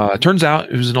so it turns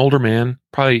out it was an older man,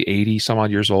 probably 80 some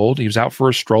odd years old. He was out for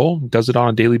a stroll, does it on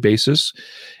a daily basis,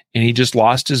 and he just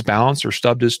lost his balance or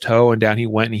stubbed his toe, and down he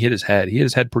went, and he hit his head. He hit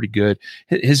his head pretty good.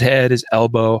 Hit his head, his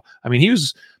elbow. I mean, he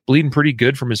was bleeding pretty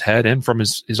good from his head and from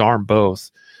his arm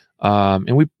both.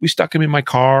 And we stuck him in my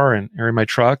car or in my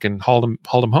truck and hauled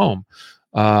him home.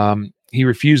 He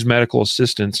refused medical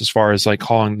assistance as far as like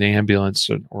calling the ambulance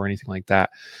or anything like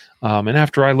that. And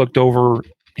after I looked him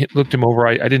over,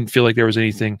 I didn't feel like there was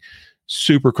anything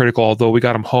super critical, although we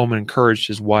got him home and encouraged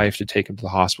his wife to take him to the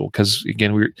hospital. Cause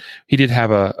again, he did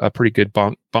have a pretty good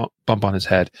bump on his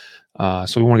head.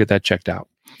 So we want to get that checked out.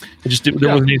 There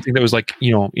wasn't anything that was like,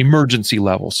 emergency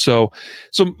level. So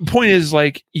the point is,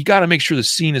 like, you got to make sure the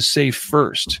scene is safe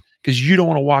first, because you don't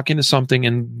want to walk into something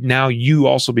and now you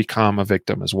also become a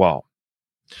victim as well.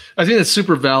 I think that's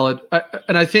super valid.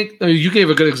 And I think you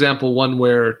gave a good example, one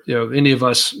where, any of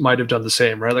us might have done the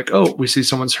same, right? Like, oh, we see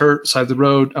someone's hurt side of the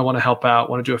road. I want to help out,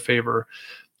 want to do a favor.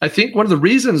 I think one of the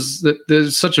reasons that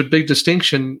there's such a big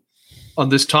distinction on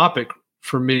this topic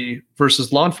for me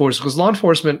versus law enforcement, because law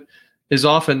enforcement is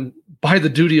often, by the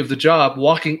duty of the job,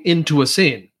 walking into a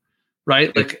scene,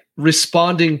 right? Like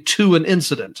responding to an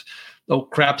incident. Oh,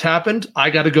 crap happened. I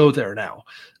got to go there now.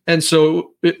 And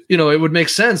so, it would make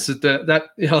sense that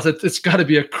it's got to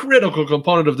be a critical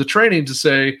component of the training to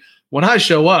say, when I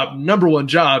show up, number one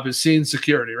job is scene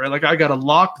security, right? Like, I got to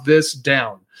lock this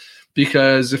down,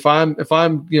 because if I'm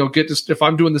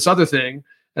doing this other thing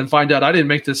and find out I didn't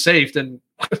make this safe, then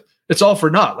it's all for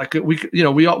naught. Like,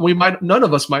 we might, none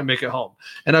of us might make it home,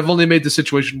 and I've only made the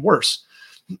situation worse.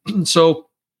 So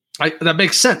that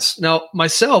makes sense. Now,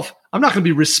 myself, I'm not going to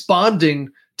be responding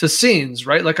to scenes,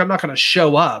 right? Like, I'm not going to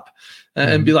show up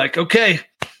and be like, okay,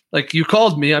 like, you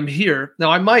called me, I'm here. Now,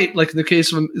 I might, like in the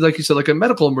case of, like you said, like a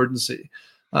medical emergency,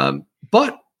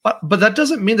 but that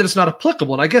doesn't mean that it's not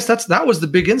applicable. And I guess that was the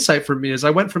big insight for me, as I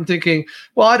went from thinking,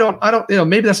 well, I don't,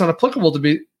 maybe that's not applicable to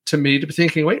me to be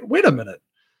thinking, wait a minute.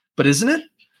 But isn't it?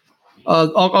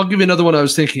 I'll give you another one I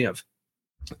was thinking of.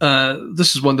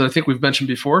 This is one that I think we've mentioned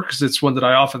before, because it's one that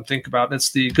I often think about. And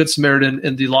it's the Good Samaritan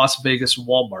in the Las Vegas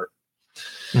Walmart.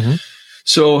 Mm-hmm.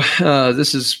 So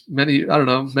this is many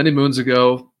moons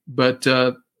ago, but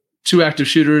two active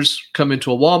shooters come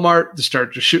into a Walmart. They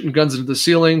start just shooting guns into the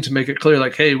ceiling to make it clear,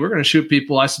 like, hey, we're going to shoot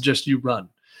people. I suggest you run.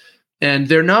 And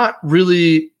they're not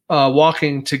really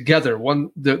walking together.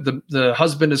 The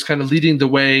husband is kind of leading the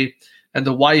way, and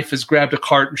the wife has grabbed a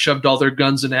cart and shoved all their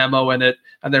guns and ammo in it,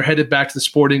 and they're headed back to the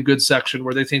sporting goods section,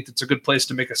 where they think it's a good place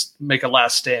to make a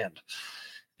last stand.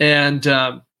 And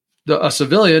a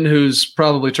civilian who's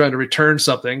probably trying to return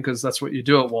something, because that's what you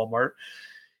do at Walmart,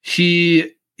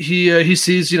 he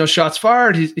sees shots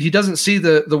fired. He doesn't see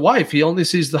the wife. He only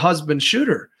sees the husband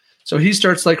shooter. So he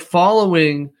starts like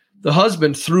following the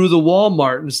husband through the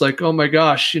Walmart, and it's like, oh my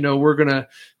gosh, we're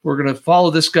gonna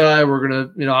follow this guy. We're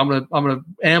gonna, I'm gonna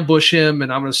ambush him,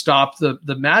 and I'm gonna stop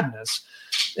the madness.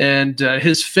 And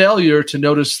his failure to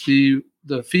notice the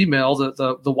female,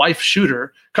 the wife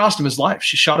shooter, cost him his life.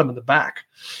 She shot him in the back.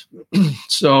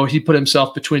 So he put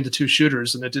himself between the two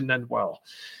shooters, and it didn't end well.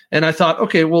 And I thought,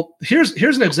 okay, well, here's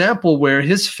an example where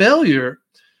his failure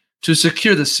to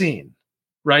secure the scene,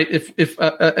 right? If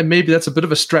and maybe that's a bit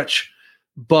of a stretch,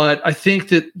 but I think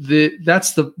that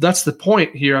that's the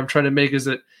point here I'm trying to make, is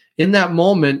that in that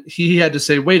moment he had to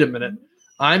say, wait a minute,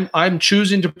 I'm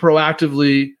choosing to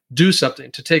proactively do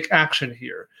something, to take action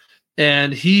here.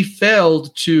 And he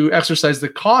failed to exercise the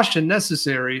caution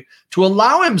necessary to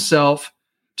allow himself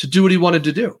to do what he wanted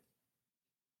to do.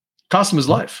 Cost him his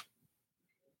life.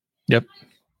 Yep.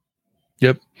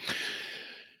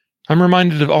 I'm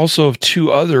reminded of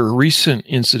two other recent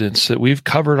incidents that we've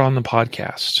covered on the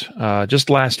podcast. Just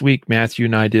last week, Matthew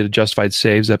and I did a Justified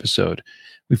Saves episode.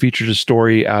 We featured a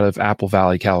story out of Apple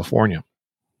Valley, California,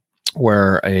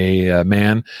 where a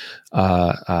man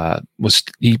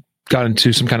he got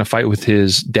into some kind of fight with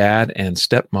his dad and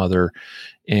stepmother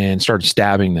and started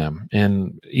stabbing them.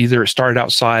 And either it started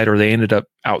outside or they ended up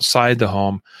outside the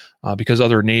home because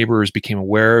other neighbors became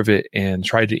aware of it and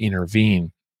tried to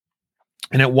intervene.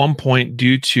 And at one point,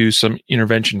 due to some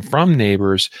intervention from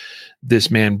neighbors,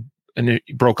 this man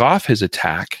broke off his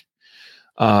attack,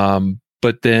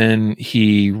 but then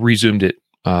he resumed it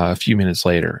a few minutes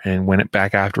later and went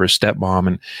back after his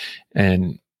stepmom.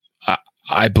 And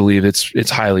I believe it's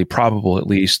highly probable, at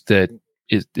least, that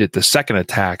the second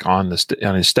attack on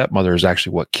his stepmother is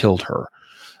actually what killed her.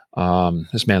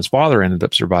 This man's father ended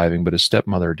up surviving, but his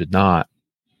stepmother did not.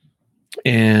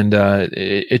 And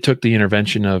it took the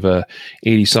intervention of a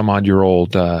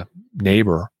 80-some-odd-year-old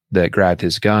neighbor that grabbed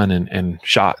his gun and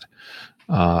shot.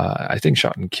 I think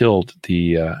shot and killed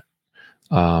the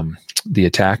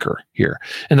attacker here.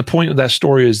 And the point of that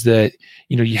story is that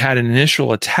you had an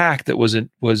initial attack that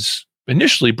was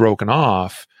initially broken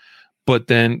off, but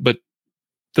the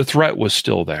threat was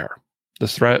still there. The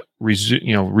threat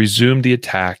resumed the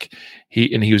attack.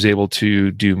 He was able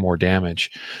to do more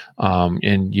damage.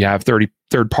 And you have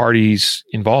third parties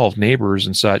involved, neighbors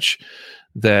and such,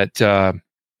 that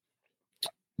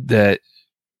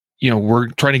we're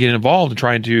trying to get involved and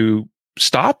trying to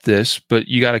stop this, but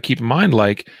you got to keep in mind,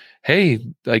 like, hey,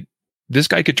 like this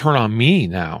guy could turn on me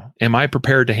now. Am I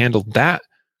prepared to handle that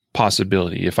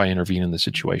possibility if I intervene in the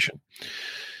situation?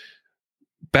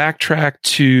 Backtrack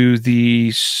to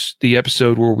the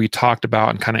episode where we talked about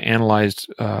and kind of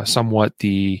analyzed somewhat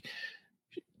the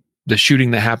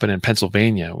shooting that happened in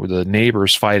Pennsylvania, where the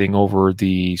neighbors fighting over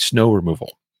the snow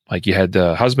removal. Like you had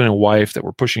the husband and wife that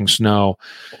were pushing snow,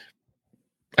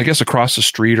 I guess, across the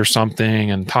street or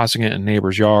something and tossing it in a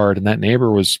neighbor's yard. And that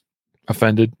neighbor was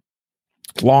offended.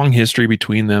 Long history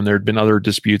between them. There had been other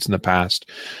disputes in the past.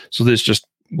 So this just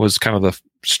was kind of the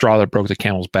straw that broke the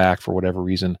camel's back for whatever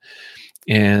reason.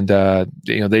 And,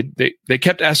 they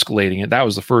kept escalating it. That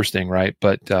was the first thing. Right.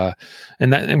 But,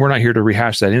 and we're not here to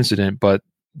rehash that incident, but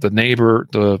the neighbor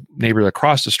that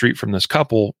crossed the street from this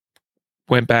couple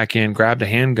went back in, grabbed a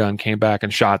handgun, came back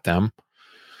and shot them.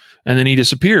 And then he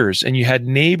disappears. And you had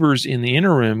neighbors in the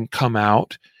interim come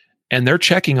out and they're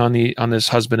checking on this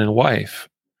husband and wife.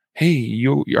 Hey,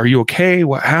 are you okay?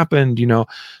 What happened?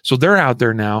 So they're out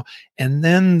there now. And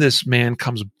then this man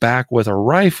comes back with a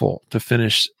rifle to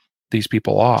finish these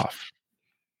people off.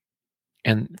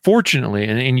 And fortunately,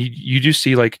 and you do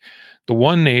see like the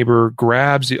one neighbor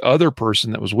grabs the other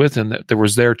person that was with him that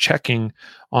was there checking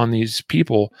on these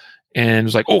people and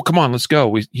was like, oh, come on, let's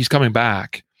go. He's coming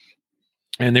back.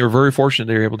 And they were very fortunate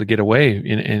they were able to get away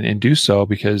and do so,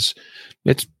 because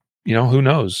it's, who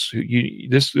knows?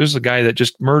 This is a guy that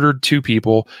just murdered 2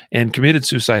 people and committed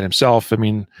suicide himself. I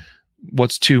mean,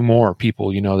 what's 2 more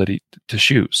people, that to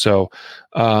shoot? So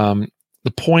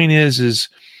the point is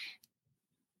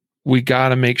we got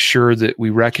to make sure that we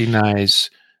recognize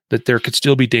that there could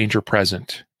still be danger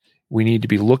present. We need to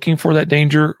be looking for that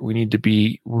danger. We need to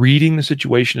be reading the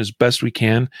situation as best we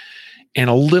can, and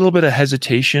a little bit of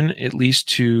hesitation, at least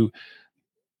to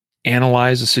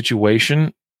analyze the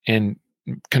situation and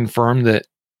confirm that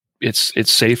it's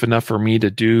safe enough for me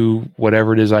to do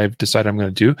whatever it is I've decided I'm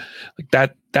going to do.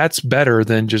 Like that's better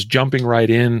than just jumping right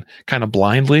in kind of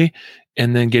blindly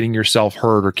and then getting yourself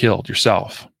hurt or killed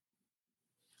yourself.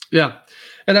 Yeah.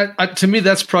 And to me,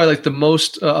 that's probably like the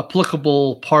most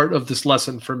applicable part of this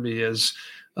lesson for me is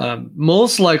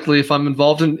most likely if I'm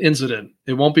involved in an incident,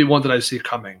 it won't be one that I see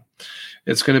coming.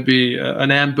 It's going to be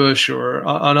an ambush or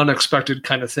an unexpected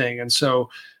kind of thing. And so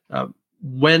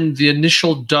when the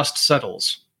initial dust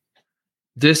settles,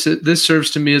 this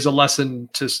serves to me as a lesson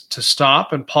to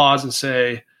stop and pause and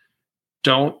say,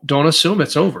 don't assume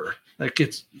it's over. Like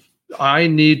I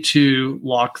need to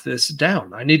lock this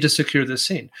down. I need to secure this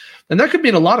scene. And that could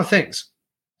mean a lot of things.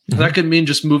 Mm-hmm. That could mean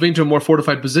just moving to a more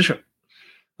fortified position.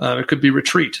 It could be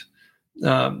retreat.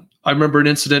 I remember an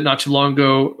incident not too long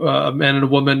ago, a man and a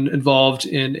woman involved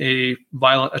in a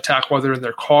violent attack while they're in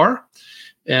their car,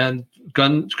 and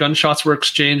gunshots were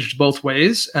exchanged both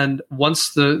ways. And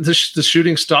once the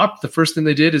shooting stopped, the first thing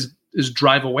they did is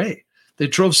drive away. They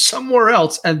drove somewhere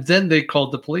else, and then they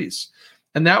called the police.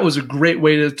 And that was a great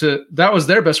way that was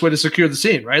their best way to secure the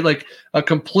scene, right? Like a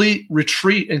complete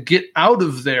retreat and get out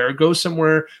of there, go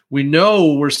somewhere we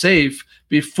know we're safe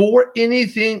before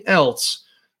anything else.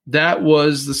 That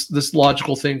was this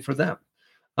logical thing for them,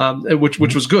 which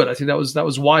was good. I think that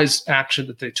was wise action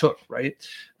that they took, right?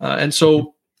 And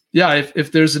so, yeah,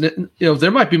 if there's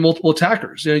there might be multiple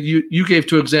attackers. You gave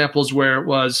 2 examples where it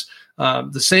was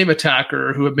the same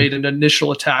attacker who had made an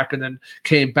initial attack and then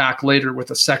came back later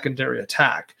with a secondary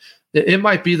attack. It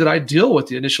might be that I deal with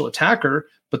the initial attacker,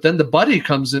 but then the buddy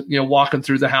comes in, walking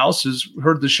through the house, has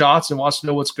heard the shots and wants to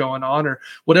know what's going on or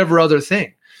whatever other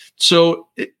thing. So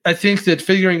I think that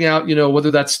figuring out, whether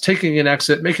that's taking an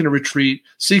exit, making a retreat,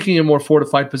 seeking a more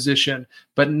fortified position,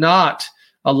 but not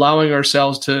allowing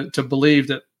ourselves to believe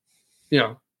that,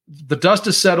 the dust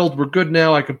is settled. We're good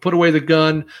now. I can put away the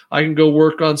gun. I can go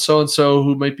work on so-and-so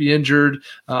who might be injured.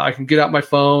 I can get out my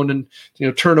phone and,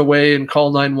 turn away and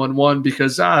call 911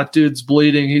 because, dude's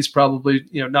bleeding. He's probably,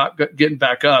 not getting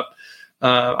back up.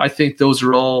 I think those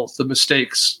are all the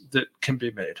mistakes that can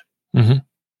be made. Mm-hmm.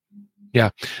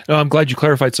 Yeah. No, I'm glad you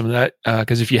clarified some of that,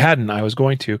 because if you hadn't, I was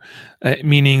going to,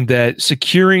 meaning that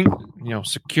securing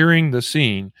the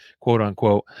scene, quote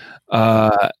unquote,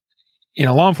 in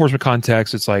a law enforcement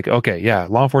context, it's like, okay, yeah,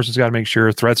 law enforcement's got to make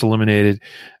sure threats eliminated,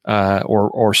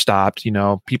 or stopped.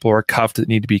 People are cuffed that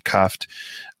need to be cuffed.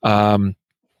 So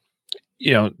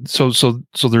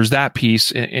there's that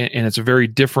piece, and it's a very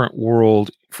different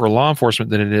world for law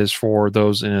enforcement than it is for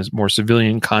those in a more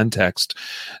civilian context,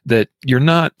 that you're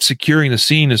not securing the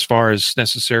scene as far as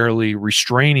necessarily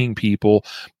restraining people.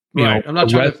 Right. I'm not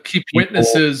trying to keep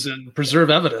witnesses and preserve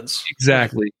evidence.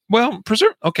 Exactly. Well,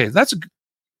 okay,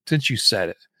 since you said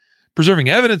it, preserving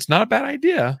evidence, not a bad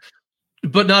idea.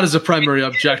 But not as a primary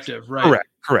objective, right?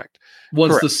 Correct.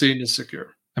 Once the scene is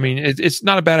secure. I mean, it's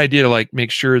not a bad idea to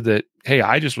make sure that, hey,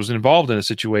 I just was involved in a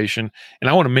situation and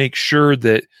I want to make sure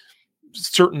that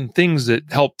certain things that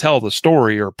help tell the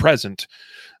story are present.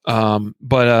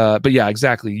 But yeah,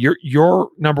 exactly. Your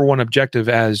number one objective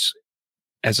as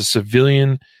a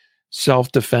civilian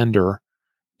self-defender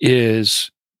is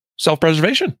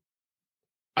self-preservation.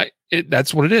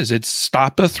 That's what it is. It's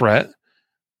stop a threat,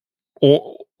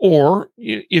 or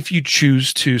if you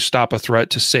choose to stop a threat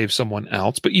to save someone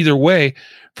else. But either way,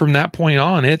 from that point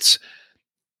on, it's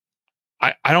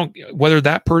I don't whether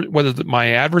my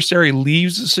adversary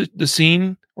leaves the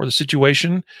scene or the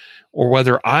situation, or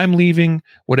whether I'm leaving,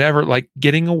 whatever,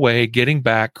 getting away, getting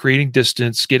back, creating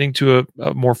distance, getting to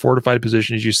a more fortified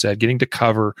position, as you said, getting to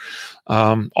cover,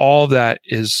 all of that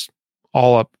is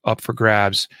all up for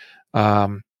grabs.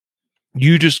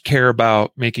 You just care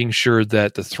about making sure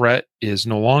that the threat is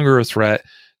no longer a threat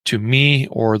to me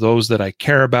or those that I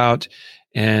care about,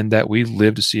 and that we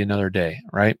live to see another day,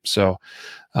 right? So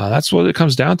that's what it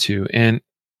comes down to. And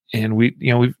we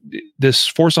this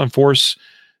force on force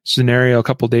scenario a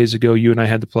couple of days ago, you and I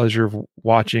had the pleasure of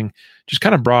watching, just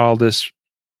kind of brought all this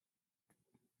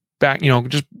back.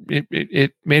 Just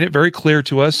it made it very clear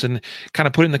to us, and kind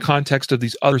of put it in the context of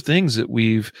these other things that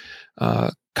we've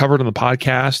covered on the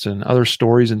podcast and other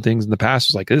stories and things in the past.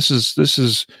 It's like, this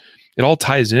is it all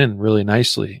ties in really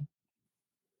nicely.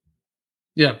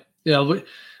 Yeah.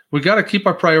 We got to keep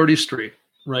our priorities straight,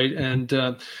 right?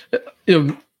 And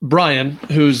Brian,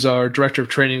 who's our director of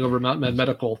training over at Mountain Med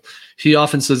Medical, he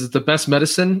often says that the best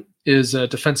medicine is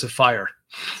defensive fire.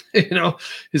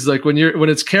 He's like, when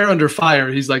it's care under fire,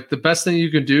 he's like, the best thing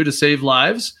you can do to save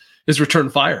lives is return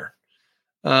fire.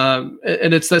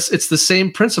 And it's the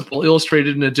same principle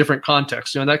illustrated in a different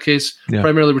context. In that case,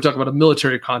 primarily we're talking about a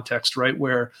military context, right?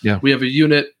 Where we have a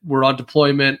unit, we're on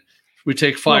deployment, we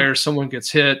take fire, someone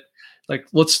gets hit. Like,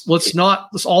 let's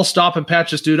all stop and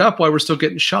patch this dude up while we're still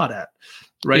getting shot at.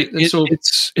 Right. So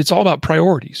it's all about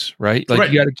priorities, right? You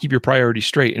got to keep your priorities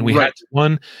straight. And we had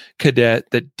one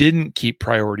cadet that didn't keep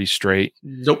priorities straight.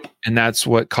 Nope. And that's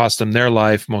what cost them their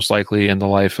life, most likely, and the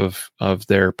life of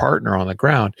their partner on the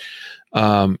ground.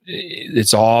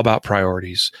 It's all about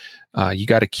priorities. You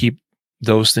got to keep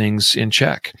those things in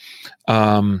check.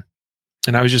 And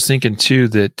I was just thinking too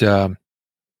that,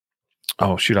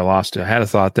 oh shoot, I lost it. I had a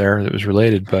thought there that was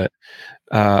related, but,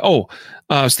 I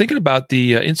was thinking about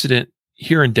the incident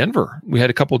here in Denver. We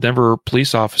had a couple of Denver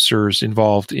police officers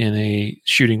involved in a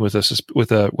shooting with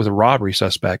a robbery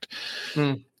suspect.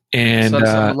 And,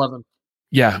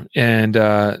 yeah. And,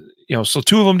 so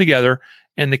two of them together,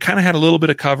 and they kind of had a little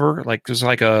bit of cover, there's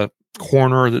a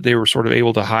corner that they were sort of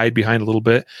able to hide behind a little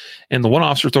bit. And the one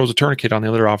officer throws a tourniquet on the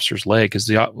other officer's leg, because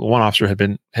the one officer had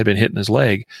been hit in his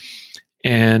leg.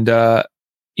 And,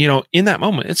 in that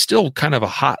moment, it's still kind of a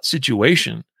hot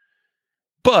situation.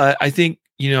 But I think,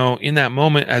 in that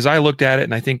moment, as I looked at it,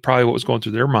 and I think probably what was going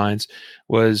through their minds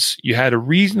was, you had a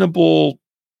reasonable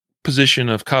position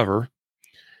of cover.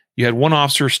 You had one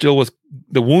officer still with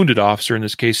the wounded officer, in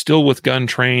this case, still with gun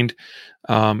trained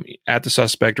at the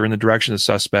suspect or in the direction of the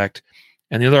suspect.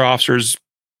 And the other officer's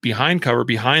behind cover,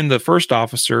 behind the first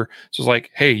officer. So it's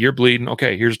like, hey, you're bleeding.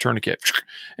 Okay, here's a tourniquet.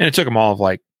 And it took them all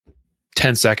of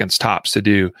 10 seconds tops to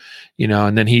do,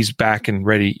 and then he's back and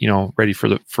ready, ready for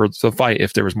the fight,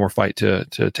 if there was more fight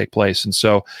to take place. And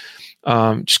so,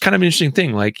 just kind of an interesting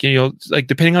thing,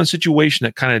 depending on the situation,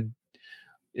 that kind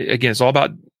of, again, it's all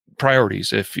about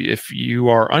priorities. If you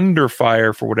are under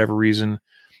fire for whatever reason,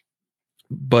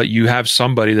 but you have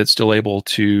somebody that's still able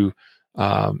to,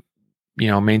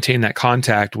 maintain that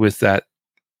contact with that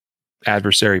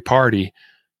adversary party,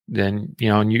 then,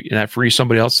 and that frees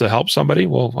somebody else to help somebody.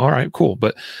 Well, all right, cool.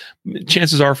 But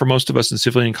chances are, for most of us in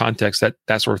civilian context,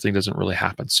 that sort of thing doesn't really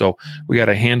happen. So we got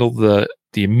to handle the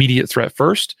immediate threat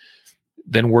first,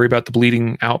 then worry about the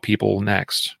bleeding out people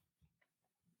next.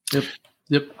 Yep.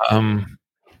 Yep.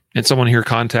 And someone here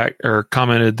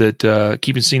commented that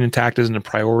keeping scene intact isn't a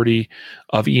priority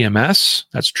of EMS.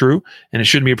 That's true. And it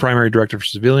shouldn't be a primary directive for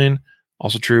civilian.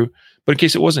 Also true. But in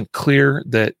case it wasn't clear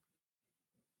that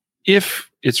if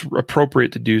it's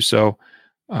appropriate to do so,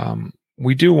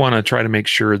 we do want to try to make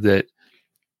sure that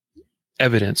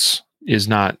evidence is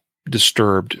not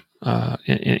disturbed.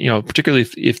 Particularly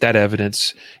if that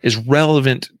evidence is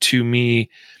relevant to me,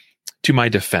 to my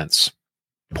defense.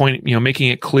 Making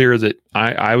it clear that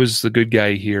I was the good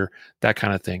guy here, that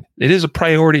kind of thing. It is a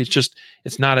priority.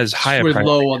 It's not as high a priority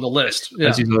low on the list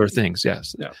as these other things.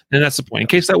 Yes. Yeah. And that's the point, in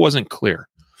case that wasn't clear.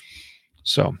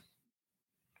 So.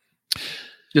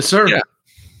 Yes, sir. Yeah.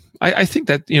 I think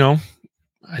that,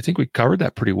 I think we covered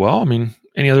that pretty well. I mean,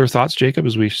 any other thoughts, Jacob,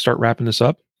 as we start wrapping this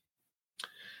up?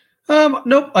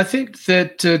 Nope. I think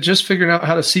that just figuring out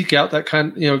how to seek out that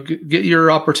kind, get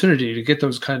your opportunity to get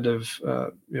those kind of,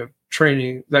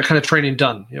 training, that kind of training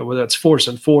done, whether that's force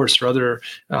or other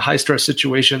high stress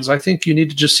situations. I think you need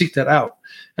to just seek that out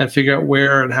and figure out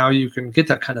where and how you can get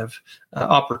that kind of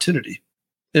opportunity.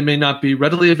 It may not be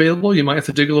readily available. You might have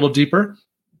to dig a little deeper,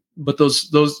 but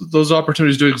those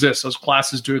opportunities do exist. Those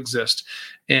classes do exist.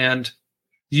 And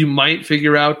you might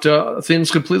figure out things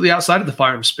completely outside of the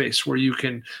firearm space where you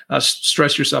can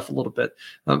stress yourself a little bit.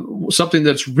 Something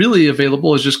that's really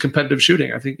available is just competitive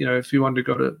shooting. I think if you wanted to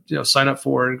go to sign up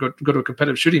for and go to a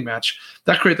competitive shooting match,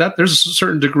 there's a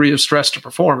certain degree of stress to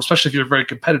perform, especially if you're a very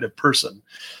competitive person.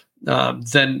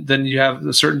 Then you have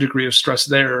a certain degree of stress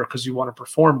there because you want to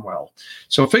perform well.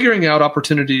 So figuring out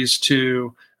opportunities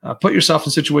to put yourself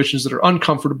in situations that are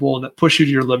uncomfortable and that push you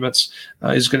to your limits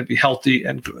is going to be healthy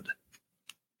and good.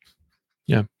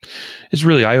 Yeah, it's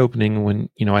really eye-opening when,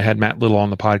 I had Matt Little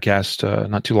on the podcast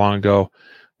not too long ago,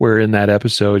 where in that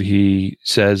episode he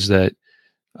says that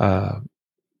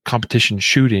competition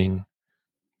shooting,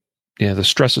 the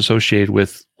stress associated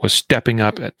with stepping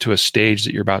up to a stage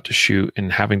that you're about to shoot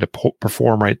and having to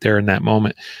perform right there in that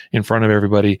moment in front of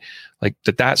everybody, like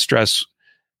that stress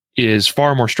is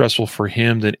far more stressful for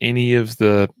him than any of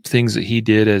the things that he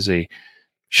did as a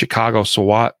Chicago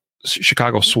SWAT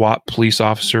police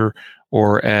officer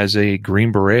or as a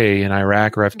Green Beret in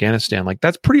Iraq or Afghanistan. Like,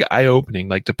 that's pretty eye-opening,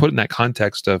 like, to put in that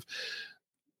context of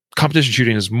competition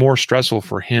shooting is more stressful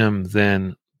for him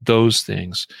than those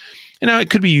things. And now it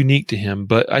could be unique to him,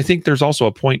 but I think there's also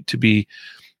a point to be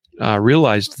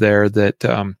realized there that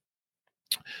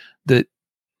that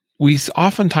we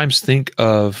oftentimes think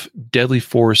of deadly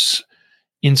force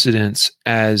incidents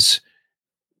as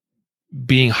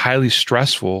being highly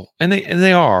stressful, and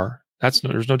they are.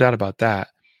 There's no doubt about that.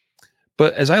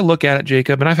 But as I look at it,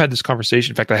 Jacob, and I've had this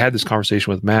conversation. In fact, I had this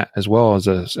conversation with Matt as well as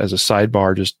a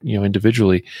sidebar, just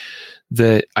individually.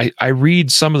 That I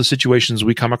read some of the situations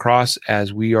we come across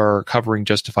as we are covering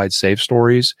justified save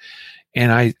stories,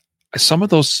 and a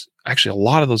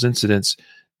lot of those incidents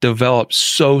develop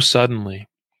so suddenly.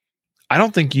 I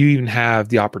don't think you even have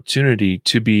the opportunity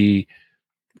to be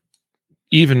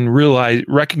even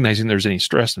recognizing there's any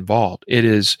stress involved. It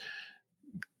is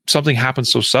something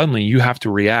happens so suddenly, you have to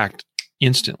react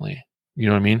instantly. You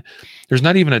know what I mean? There's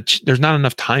not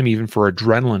enough time even for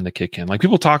adrenaline to kick in. Like,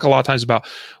 people talk a lot of times about,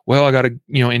 well, I got to,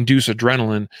 induce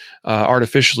adrenaline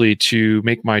artificially to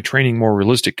make my training more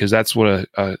realistic because that's what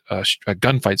a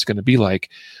gunfight's going to be like.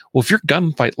 Well, if your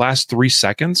gunfight lasts 3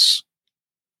 seconds,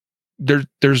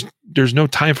 there's no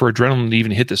time for adrenaline to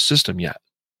even hit the system yet,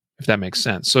 if that makes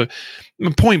sense. So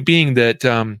the point being that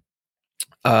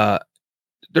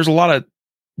there's a lot of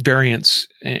variance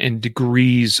and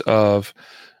degrees of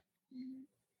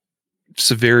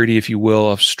severity, if you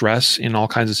will, of stress in all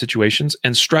kinds of situations.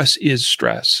 And stress is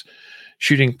stress.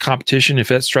 Shooting competition, if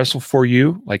that's stressful for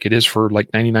you, like it is for like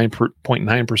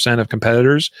 99.9% of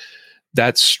competitors,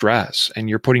 that's stress. And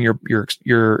you're putting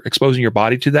you're exposing your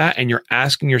body to that, and you're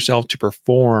asking yourself to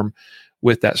perform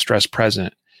with that stress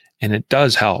present. And it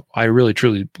does help. I really,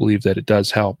 truly believe that it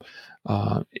does help.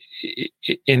 For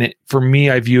me,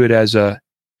 I view it as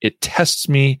it tests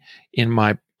me in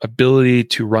my ability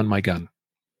to run my gun.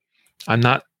 I'm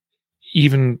not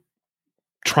even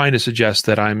trying to suggest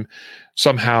that I'm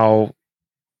somehow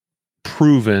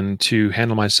proven to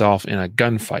handle myself in a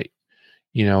gunfight,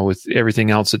 with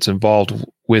everything else that's involved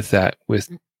with that,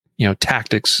 with,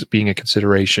 tactics being a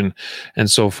consideration and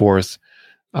so forth.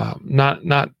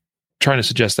 Not trying to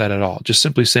suggest that at all. Just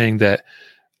simply saying that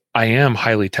I am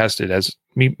highly tested as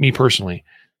me personally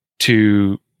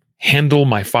to handle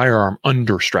my firearm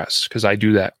under stress, because I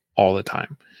do that all the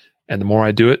time. And the more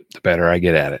I do it, the better I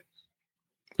get at it,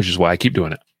 which is why I keep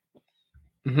doing it.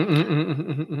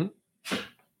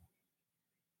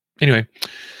 Anyway,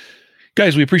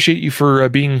 Guys, we appreciate you for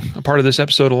being a part of this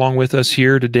episode along with us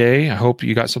here today. I hope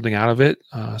you got something out of it,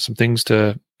 some things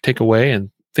to take away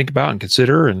and think about and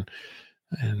consider and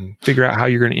figure out how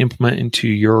you're going to implement into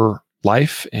your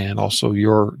life and also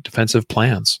your defensive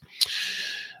plans.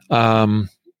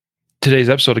 Today's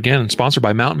episode, again, sponsored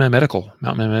by Mountain Man Medical,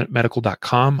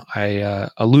 mountainmanmedical.com. I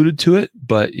alluded to it,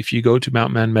 but if you go to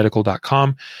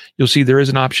mountainmanmedical.com, you'll see there is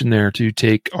an option there to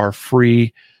take our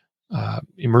free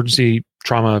emergency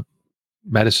trauma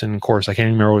medicine course. I can't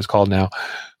even remember what it's called now.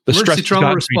 The Emergency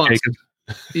Trauma Response,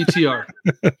 ETR.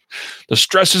 The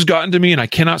stress has gotten to me and I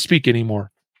cannot speak anymore.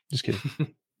 Just kidding.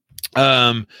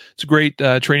 It's a great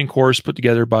training course put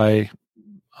together by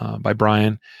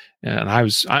Brian. And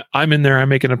I'm in there. I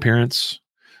make an appearance.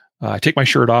 I take my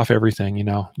shirt off, everything, you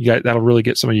guys, that'll really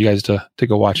get some of you guys to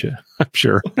go watch it. I'm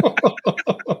sure.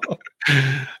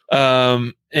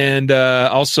 And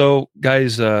also,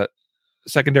 guys,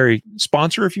 secondary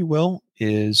sponsor, if you will,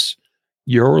 is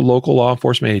your local law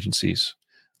enforcement agencies,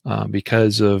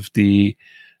 because of the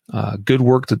good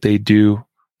work that they do.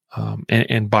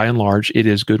 And by and large, it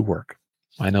is good work.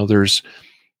 I know there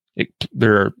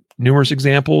are numerous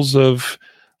examples of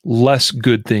less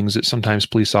good things that sometimes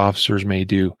police officers may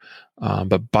do.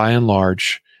 But by and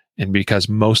large, and because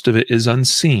most of it is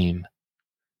unseen,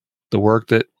 the work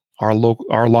that our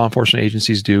law enforcement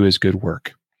agencies do is good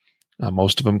work.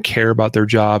 Most of them care about their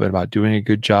job and about doing a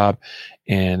good job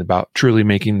and about truly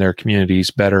making their communities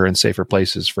better and safer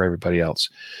places for everybody else.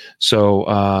 So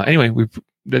anyway,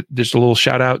 just a little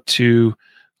shout out to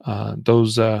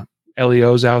those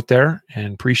LEOs out there,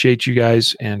 and appreciate you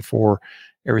guys and for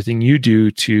everything you do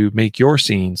to make your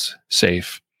scenes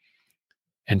safe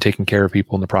and taking care of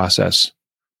people in the process.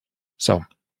 So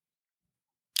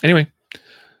anyway,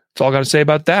 that's all I got to say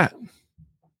about that.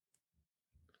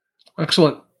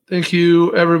 Excellent. Thank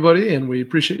you, everybody, and we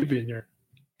appreciate you being here.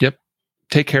 Yep.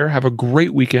 Take care. Have a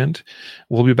great weekend.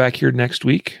 We'll be back here next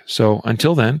week. So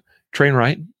until then, train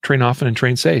right, train often, and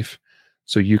train safe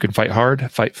so you can fight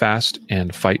hard, fight fast,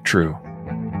 and fight true.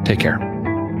 Take care.